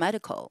more than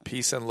medical.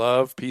 Peace and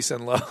love, peace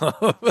and love.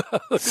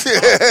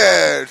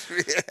 Yeah.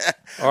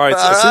 All right,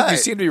 All so right. you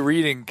seem to be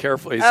reading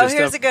carefully. Oh, So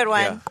here's stuff- a good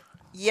one.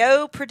 Yeah,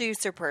 Yo,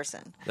 producer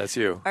person. that's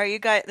you. Are you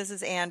guys? This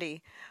is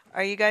Andy.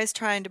 Are you guys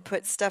trying to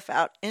put stuff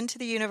out into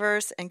the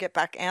universe and get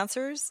back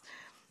answers?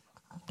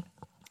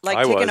 Like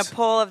I taking was. a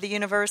poll of the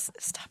universe.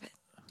 Stop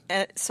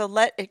it. So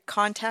let it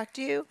contact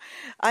you.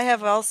 I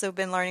have also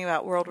been learning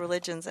about world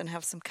religions and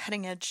have some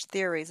cutting edge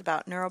theories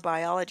about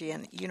neurobiology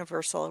and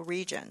universal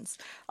regions.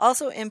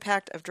 Also,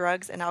 impact of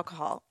drugs and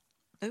alcohol.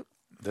 Oop.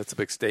 That's a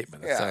big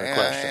statement. That's not a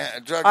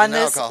question. Drugs On and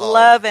this alcohol.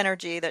 love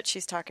energy that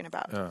she's talking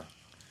about.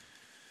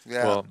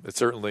 Yeah. Well, it's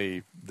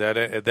certainly that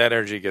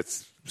energy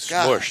gets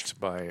God, smushed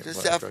by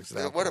Just by after, drugs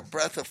and what a alcohol.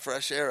 breath of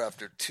fresh air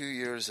after 2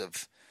 years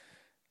of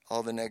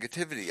all the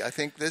negativity. I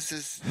think this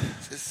is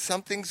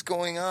something's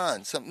going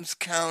on. Something's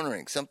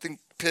countering. Something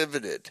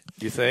pivoted.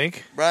 You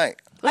think? Right.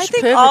 I think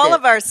pivoted. all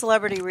of our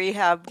celebrity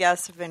rehab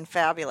guests have been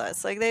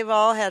fabulous. Like they've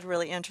all had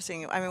really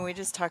interesting. I mean, we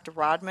just talked to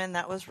Rodman.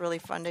 That was really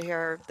fun to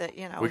hear. That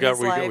We've his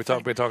been life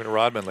talking to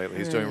Rodman lately.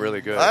 He's doing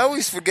really good. I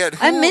always forget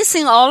who. I'm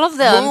missing all of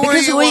them who are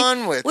because you we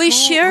on with? we Who-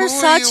 share who are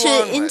such you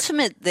on an with?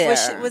 intimate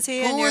there. Was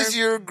he in Who your? was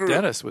your group?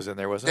 Dennis was in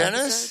there, wasn't he?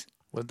 Dennis?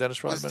 Was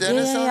Dennis Was Rodman?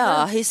 Dennis on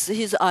yeah, there?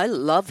 he's I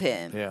love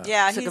him. Yeah.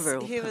 Yeah, It's like a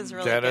very he was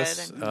really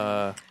Dennis. good.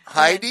 And,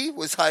 Heidi?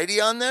 Was Heidi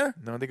on there?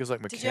 No, I think it was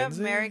like did you have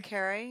Mackenzie. Mary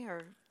Carey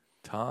or?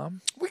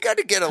 Tom. We got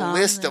to get a Tom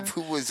list there. of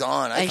who was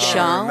on. I And can't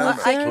Sean remember.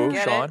 was I there. can Who,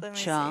 get Sean? it. Let me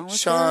Sean see. was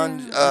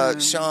Sean there.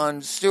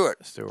 Sean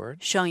Stewart.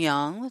 Stewart. Sean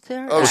Young was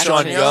there. Oh, Sean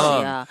Actually,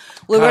 Young. Yeah,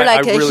 we God, were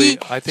like I really- he.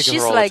 I think of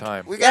she's her all the like,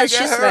 time. We yeah, gotta get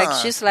she's her like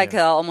on. she's like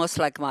almost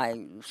like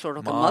my sort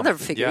of a Mom. mother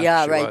figure. Yeah,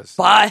 Yeah, she right. was.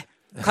 Bye.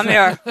 Come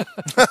here.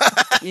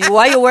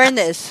 Why you wearing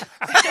this?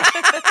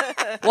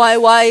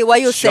 Why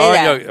you say Sean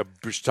that? Young,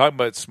 talking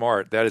about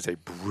smart, that is a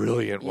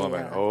brilliant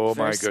woman. Yeah, Oh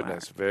my very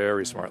goodness, smart.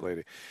 very smart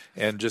lady,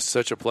 and just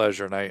such a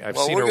pleasure. And I've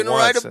Well, seen we're her going to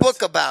once. write a and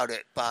book about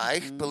it,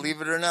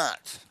 believe it or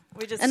not.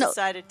 We just And,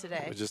 decided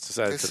today. We just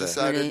decided This today.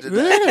 decided today.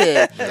 Really?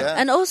 Yeah.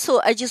 And also,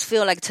 I just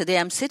feel like today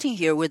I'm sitting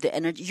here with the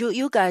energy.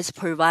 You guys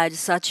provide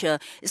such a.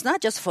 It's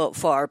not just for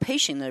our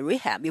patient in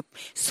rehab. You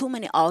so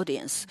many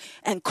audience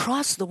and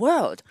across the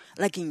world,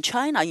 like in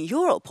China, in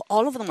Europe,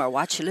 all of them are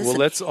watching. Listen,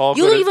 let's all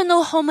you go don't to- even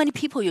know how many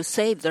people you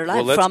saved their life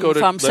Well, let's go to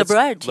from let's-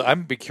 sobriety.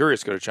 I'm be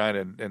curious to go to China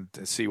and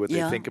see what they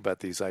Yeah. think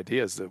about these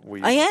ideas that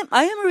we. I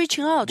am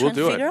reaching out, We'll trying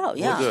to do it. figure out.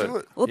 We'll Yeah, do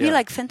it. It'll be Yeah.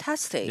 like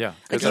fantastic. Yeah.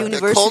 Like The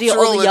university, all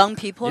cultural the young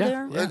people Yeah,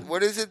 there. yeah.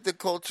 what is it? The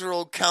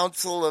Cultural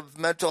Council of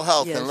Mental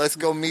Health, Yes. and let's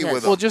go meet Yes.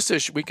 with them. Well, just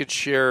as we could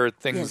share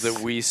things Yes.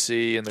 that we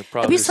see and the It'd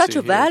problems. be such a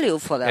we see here. value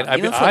for them, And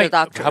even for the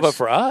doctors. How about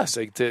for us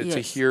to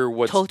Yes. hear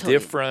what's Totally.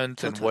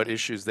 different and what Totally.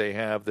 issues they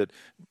have that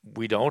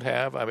we don't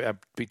have? I mean, I'd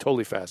be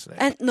totally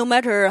fascinated. And no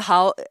matter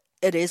how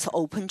it is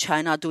open,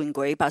 China doing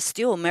great, but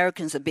still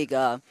Americans are big,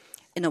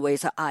 in a way,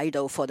 it's an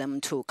idol for them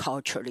to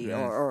culturally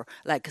or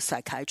like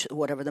psychiatry,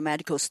 whatever the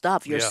medical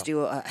stuff. You're Yeah.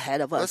 still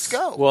ahead of us. Let's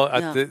go. Well,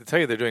 Yeah. I tell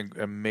you, they're doing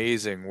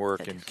amazing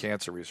work in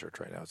cancer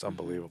research right now. It's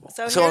unbelievable.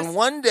 So here's- in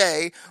one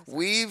day,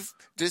 we've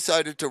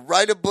decided to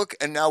write a book,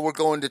 and now we're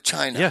going to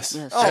China. Yes.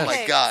 Yes. Oh Yes. my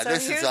Okay, God, so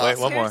this is here's, awesome. Wait,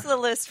 one here's more.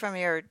 the list from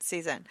your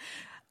season.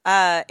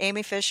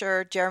 Amy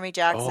Fisher, Jeremy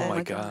Jackson. Oh,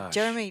 my gosh.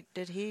 Jeremy,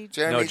 did he?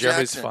 Jeremy No,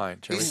 Jeremy's Jackson. fine.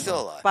 He's Jeremy's still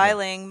fine. alive. Bai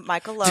Ling,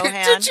 Michael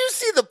Lohan. Did you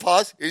see the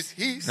pause? Is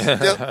he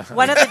still?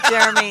 One of the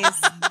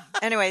Jeremys.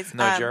 Anyways,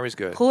 No, Jeremy's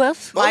good. Who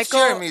else? Both Michael-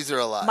 Jeremys are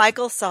alive.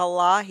 Michael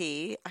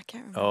Salahi. I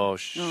can't remember. Oh,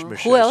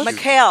 Who else?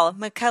 Michaela.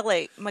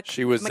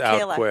 She was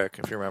Michaela. out quick,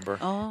 if you remember.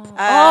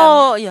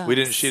 Oh, yeah. We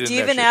didn't. She didn't.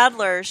 Steven actually-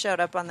 Adler showed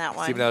up on that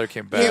one. Steven Adler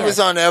came back. He was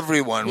on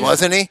everyone,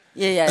 wasn't he?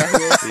 Yeah.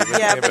 He is. Steven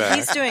Yeah, came but back.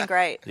 he's doing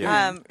great.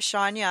 Yeah.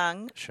 Sean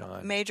Young,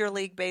 Sean. Major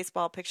League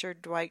Baseball pitcher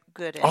Dwight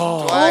Gooden.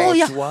 Oh, Dwight.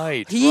 yeah.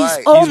 Dwight. He's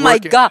Right. oh He's my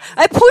working- God!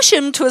 I push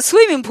him to a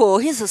swimming pool.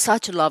 He's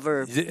such a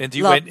lover. And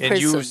you love went, and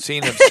you've person.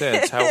 seen him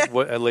since. How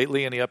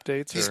lately? Any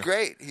updates? He's or-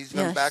 great. He's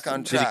been Yes. back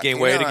on Did he track. gain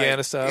You weight know, again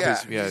and stuff? Yeah,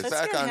 Yeah. he's Let's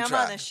back get on him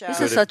track. on the show. He's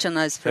Good. such a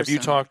nice person. Have you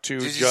talked to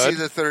Did you Judd? see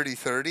the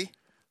 30-30?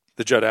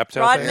 The Judd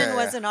Apatow Rodman thing? Yeah.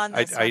 wasn't on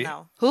this I- one,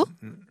 though. Who?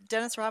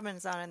 Dennis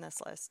Rodman's not in this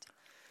list.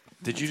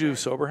 Did you do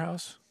Sober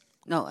House?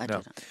 No, I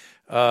No.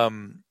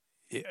 didn't.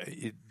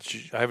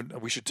 I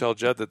haven't. We should tell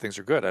Judd that things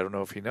are good. I don't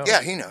know if he knows.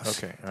 Yeah, he knows.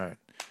 Okay, all right.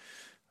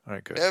 All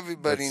right, good.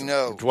 Everybody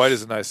knows. Dwight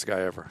is the nicest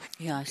guy ever.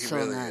 Yeah, so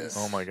really nice. is.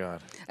 Oh my God.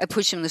 I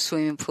pushed him in the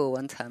swimming pool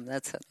one time.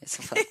 That's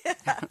fun.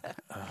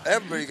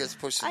 Everybody gets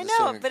pushed in I the know,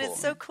 swimming but pool.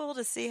 it's so cool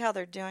to see how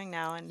they're doing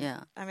now. And Yeah.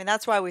 I mean,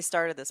 that's why we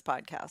started this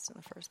podcast in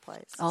the first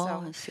place. Oh,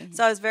 so, I see.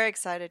 So I was very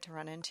excited to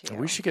run into you.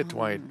 We should get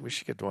Dwight. We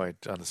should get Dwight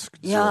on the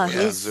Yeah, Zoom.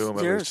 he's- Zoom. And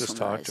they're let's just so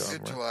talk nice. to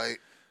him. Good Dwight.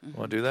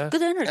 Want to do that?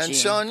 Good energy. And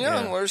Sean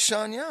Young. Yeah. Where's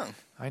Sean Young?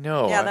 I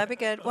know. Yeah, I- that'd be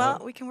good. Well,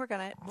 we can work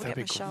on it. We'll that'd get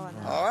be Michelle on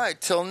cool. that. All right.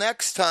 Till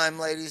next time,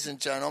 ladies and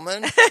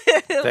gentlemen.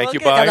 Thank you,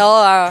 get- Bye.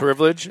 Hello,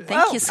 Privilege.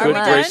 Thank you so Good,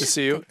 much. great to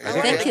see you. We're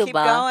Thank gonna you, keep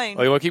Bob. going.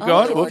 Oh, you want to keep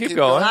going? you We'll wanna keep keep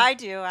going. I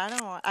do. I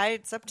don't want.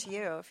 It's up to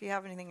you. If you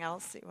have anything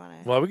else that you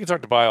want to. Well, we can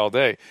talk to Bye all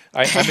day.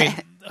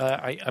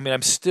 I mean,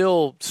 I'm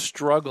still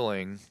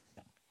struggling.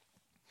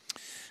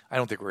 I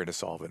don't think we're going to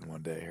solve it in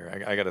one day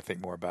here. I got to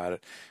think more about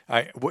it.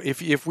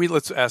 If we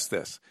let's ask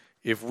this: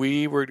 if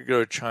we were to go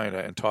to China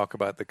and talk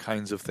about the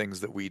kinds of things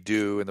that we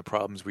do and the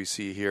problems we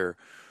see here,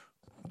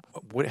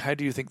 how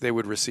do you think they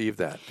would receive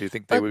that? Do you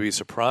think they would be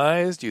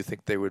surprised? Do you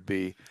think they would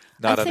be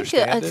not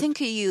understand I it? think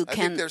you I think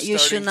can. they're You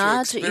should starting to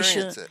not.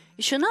 experience it.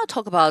 You should not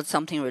talk about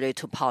something related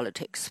to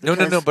politics. No.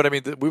 because But I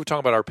mean, we were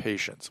talking about our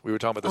patients. We were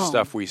talking about the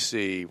stuff we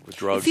see with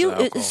drugs If you,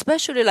 and alcohol.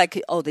 especially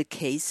like all the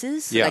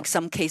cases, Yeah. like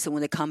some cases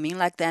when they come in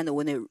like that, and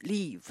when they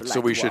leave. Like,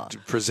 So we should well,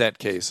 present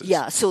cases.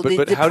 Yeah, so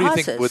but the how do you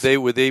think process-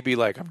 would they be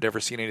like? I've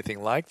never seen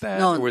anything like that,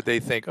 No. or would they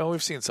think, oh,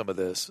 we've seen some of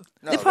this?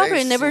 No, They probably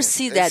they've never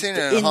seen- see they've that seen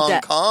it in in Hong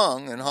that-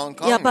 Kong. In Hong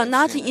Kong. Yeah, but they've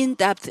not seen it. in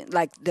depth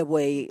like the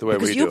way way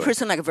because we you do it.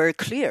 person like very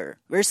clear,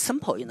 very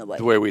simple in a way.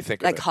 The way we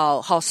think of like it.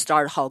 how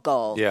start, how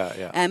go. Yeah,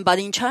 yeah. And but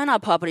in China,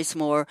 probably it's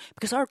more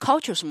because our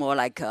culture is more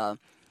like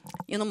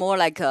more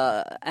like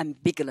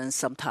ambivalent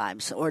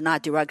sometimes, or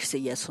not directly say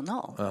yes or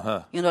no.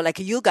 Uh-huh. Like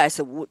you guys,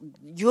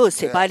 you will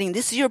say, Biden,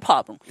 this is your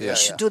problem. Yeah, You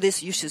should do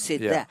this. You should say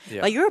Yeah, that.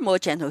 yeah. But you're more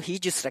gentle. He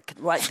just like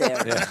right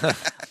there.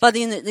 But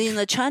in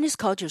the Chinese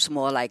culture, it's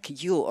more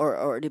like you, or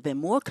a little bit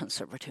more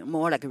conservative,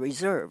 more like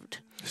reserved.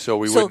 So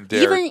we So wouldn't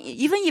dare.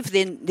 even if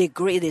they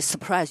agree, they're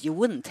surprised, you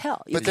wouldn't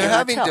tell. You But they're cannot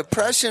having tell.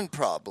 depression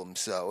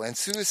problems, though, and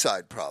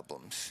suicide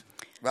problems,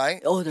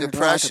 right? Oh, there are a lot of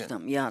depression.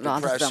 them. Yeah, a lot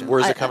of Depression. them.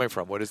 Where's I- it coming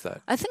from? What is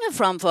that? I think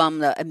from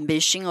the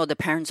ambition or the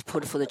parents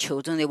put for the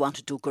children. They want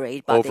to do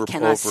great, but they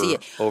cannot see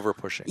it. Over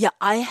pushing. Yeah,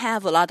 I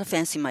have a lot of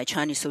fans in my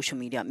Chinese social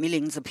media,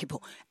 millions of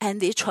people,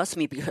 and they trust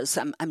me because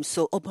I'm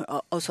so open.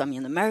 Also, I'm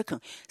an American.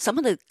 Some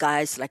of the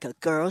guys, like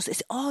girls, they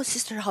say, "Oh,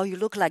 sister, how you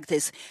look like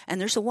this?" And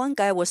there's one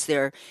guy was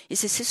there. He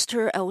said,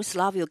 "Sister, I always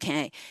love you.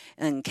 Can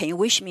you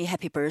wish me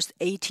happy birthday,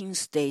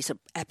 18th days of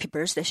happy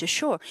birthday?" I said,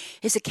 "Sure."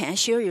 He said, "Can I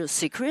share your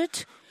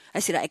secret?" I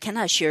said, "I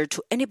cannot share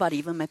to anybody,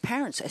 even my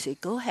parents." I said,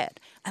 "Go ahead.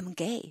 I'm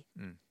gay."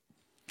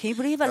 Can you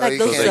believe it? No, Like you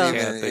those.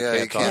 can't, they yeah,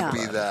 you can't talk can't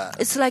be about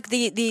that. It's like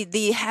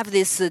they have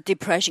this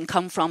depression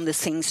come from the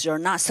things they're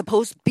not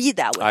supposed to be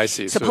that way. I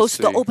see. So Supposed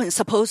it's to open.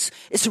 Suppose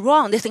it's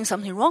wrong. They think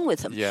something wrong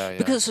with them. Yeah, yeah.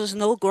 Because there's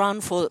no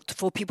ground for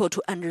people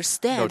to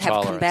understand, No have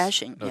tolerance.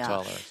 compassion. No yeah.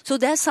 tolerance. So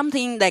that's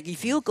something like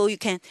if you go, you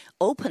can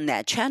open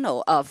that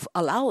channel of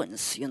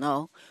allowance.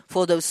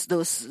 For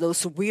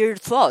those weird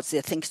thoughts.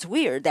 They think it's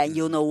weird, then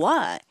you know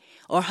why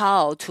or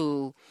how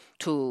to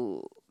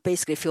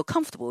basically feel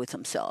comfortable with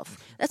themselves.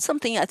 That's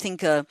something I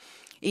think.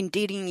 In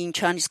dealing in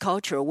Chinese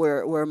culture,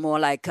 we're more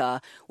like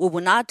we will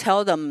not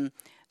tell them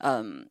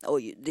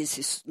this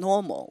is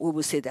normal, we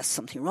will say there's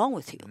something wrong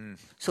with you.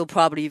 So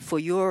probably for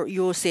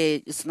you'll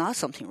say it's not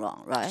something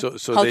wrong, right?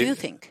 So how do you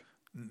think?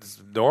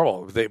 It's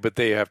normal, but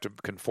they have to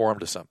conform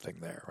to something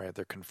there, right?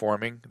 They're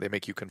conforming. They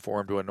make you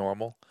conform to a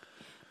normal.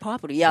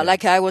 Probably, yeah.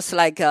 Like I was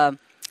like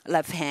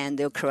left hand,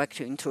 they'll correct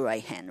you into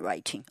right hand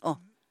writing. Oh,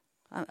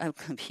 I'm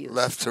confused.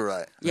 Left to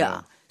right.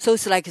 Yeah. So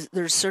it's like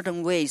there's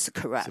certain ways to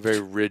correct. It's very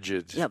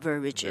rigid. Yeah, very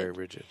rigid. Very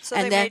rigid. So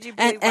they made you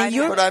believe and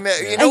you're, But I mean,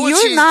 you and know what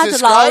you're she's not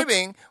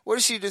describing? What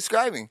is she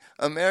describing?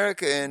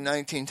 America in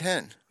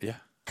 1910. Yeah.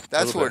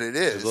 That's what it is.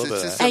 There's a little It's bit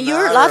of just that. and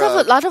you're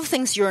a lot of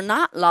things you're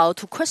not allowed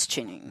to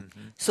questioning.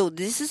 So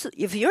this is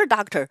if you're a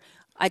doctor,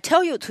 I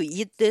tell you to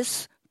eat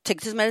this,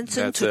 take this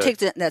medicine, That's to it. take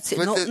that. That's it.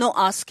 But No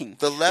asking.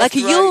 the left, like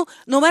right- you,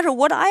 no matter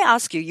what I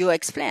ask you, you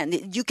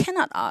explain. You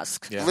cannot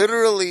ask. Yeah.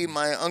 Literally,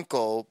 my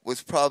uncle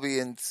was probably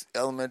in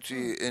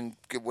elementary,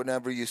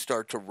 whenever you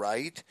start to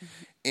write,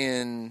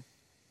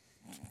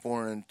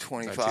 born in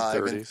 25,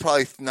 and 1930s.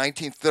 probably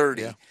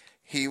 1930. Yeah.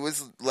 He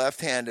was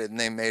left-handed, and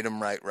they made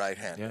him write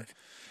right-handed.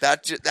 Yeah.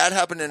 That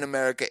happened in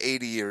America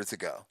 80 years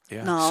ago.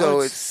 Yeah. No, So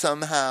it's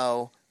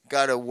somehow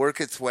got to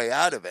work its way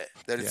out of it.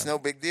 That it's no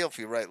big deal if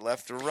you write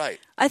left or right.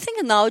 I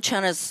think now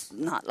China's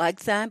not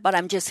like that, but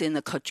I'm just in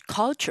the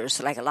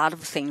cultures, like a lot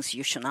of things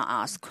you should not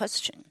ask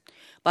question.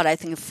 But I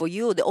think for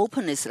you, the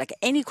openness, like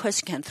any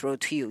question can throw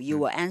to you, you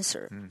will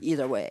answer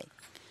either way.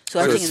 So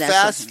I But think it's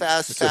that's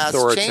fast It's changing,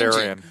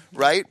 authoritarian.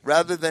 right?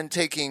 Rather than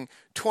taking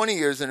 20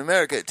 years in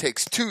America, it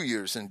takes 2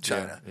 years in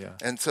China. Yeah.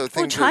 And so Well,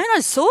 things China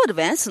is so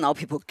advanced now.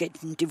 People get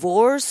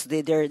divorced.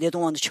 They don't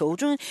want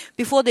children.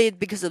 Before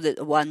because of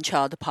the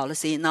one-child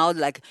policy. Now,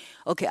 like,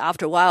 okay,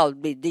 after a while,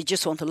 they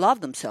just want to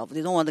love themselves.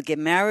 They don't want to get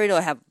married or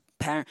have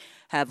a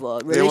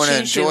relationship. They want to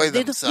enjoy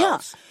They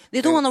themselves. they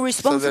don't want a So there's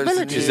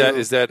responsibility. new-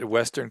 Is that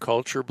Western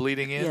culture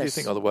bleeding in? Do you Yes,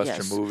 think all the Western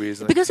yes. movies?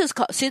 And Because it's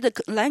see the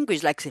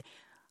language like.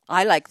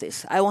 I like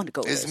this. I want to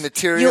go. Is this.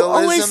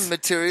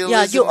 materialism-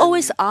 Yeah, you and-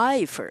 always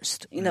I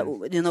first. In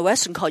the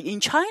Western culture, in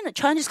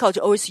Chinese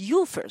culture, always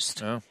you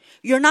first. Oh.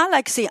 You're not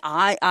like saying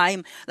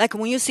I'm like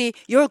when you say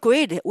you're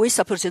great, we're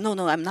supposed to say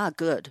no, I'm not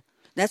good.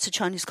 That's the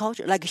Chinese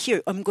culture. Like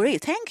here, I'm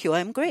great. Thank you,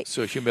 I'm great.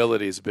 So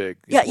humility is big.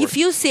 Yeah, important. if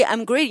you say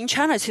I'm great in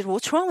China, I say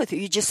what's wrong with you?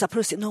 You just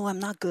supposed to say no, I'm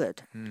not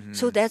good.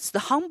 So that's the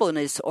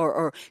humbleness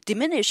or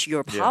diminish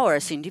your power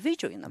as an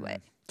individual in a way.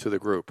 to the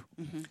group.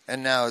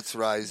 And now it's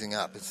rising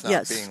up. It's not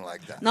Yes. being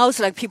like that. Now it's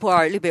like people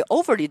are a little bit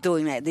overly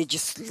doing that. They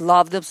just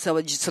love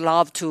themselves, just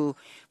love to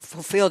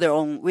fulfill their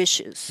own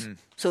wishes.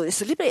 So it's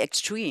a little bit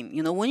extreme.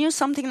 When you're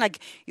something like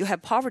you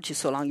have poverty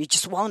so long, you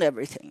just want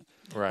everything.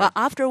 Right. But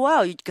after a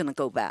while, you're going to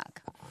go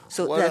back.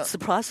 So What that's the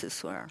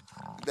process where.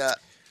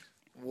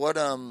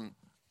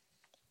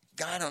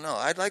 I don't know.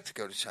 I'd like to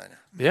go to China.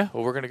 Yeah,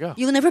 well, we're going to go.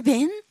 You've never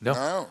been? No.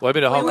 No. Well, I've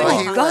been to Hong Oh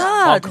Kong. my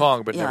God. Hong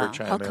Kong, but yeah, never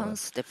China. Hong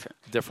Kong's different.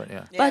 Different,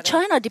 yeah. But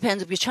China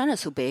depends, because China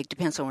is so big,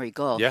 depends on where you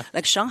go. Yeah.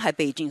 Like Shanghai,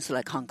 Beijing is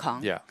like Hong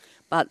Kong. Yeah.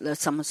 But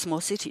some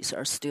small cities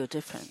are still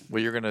different.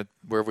 Well,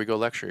 wherever we go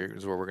lecture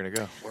is where we're going to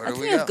go. Where I do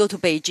think we you go? go to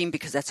Beijing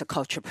because that's a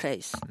culture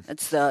place.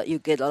 It's you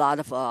get a lot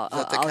of that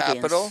the audience.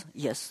 capital?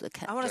 Yes, the I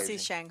capital. want to see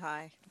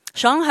Shanghai.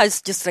 Shanghai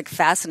is just like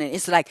fascinating.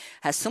 It's like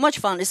has so much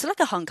fun. It's like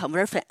a Hong Kong,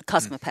 very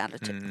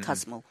cosmopolitan.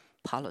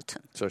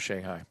 Cosmopolitan. So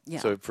Shanghai. Yeah.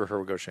 So for her,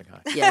 we'll go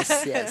Shanghai.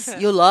 Yes,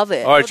 you love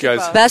it. All right, guys.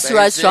 Best Beijing.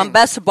 restaurant,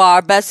 best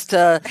bar, best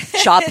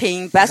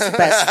shopping, best.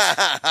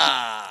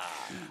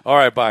 All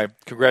right, bye.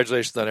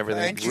 Congratulations on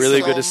everything. Thank you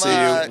Really so good to see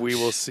much. you. We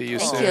will see you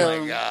Thank soon. you. Oh,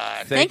 my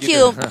God. Thank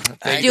you.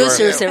 Thank you.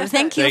 Producers,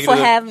 thank you Thank for you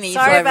to the- having me.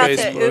 Sorry for about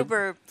everything. the Facebook.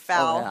 Uber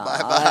foul.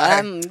 Bye-bye.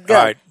 I'm good. All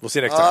right. We'll see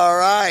you next time. All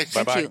right.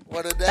 Bye-bye. you.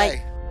 What a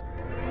day.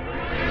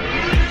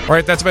 All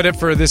right, that's about it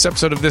for this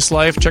episode of This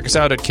Life. Check us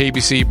out at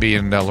KBC,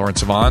 being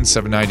Lawrence Savon,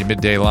 790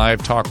 Midday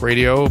Live Talk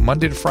Radio,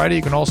 Monday to Friday.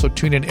 You can also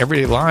tune in every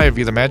day live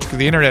via the magic of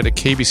the internet at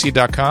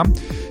kbc.com.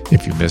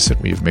 If you miss it,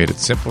 we've made it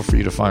simple for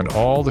you to find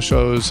all the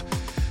shows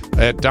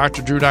at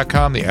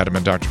drdrew.com, the Adam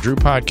and Dr. Drew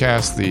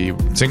podcast, the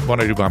Sing What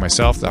I Do By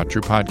Myself, the Dr.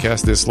 Drew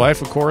podcast, This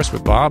Life, of course,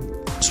 with Bob,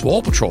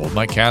 Swole Patrol,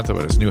 Mike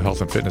Catherwood, his new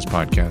health and fitness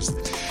podcast.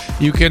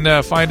 You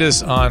can find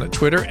us on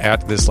Twitter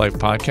at This Life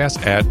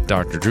Podcast, at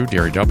Dr. Drew,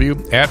 Derry W,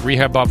 at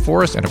Rehab Bob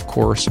Forrest, and of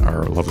course,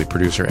 our lovely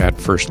producer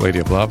at First Lady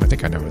of Love. I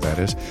think I know who that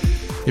is.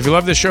 If you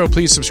love this show,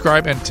 please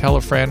subscribe and tell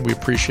a friend. We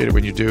appreciate it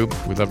when you do.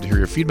 We'd love to hear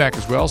your feedback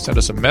as well. Send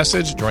us a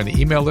message. Join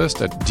the email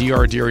list at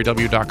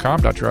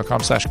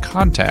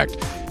drdraw.com.contact.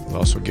 You'll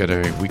also get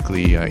a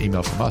weekly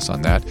email from us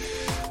on that.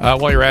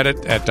 While you're at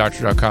it, at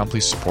drdrew.com,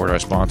 please support our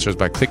sponsors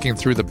by clicking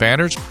through the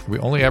banners. We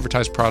only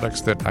advertise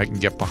products that I can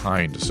get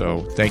behind.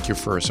 So thank you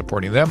for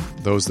supporting them,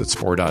 those that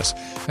support us.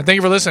 And thank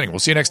you for listening. We'll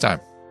see you next time.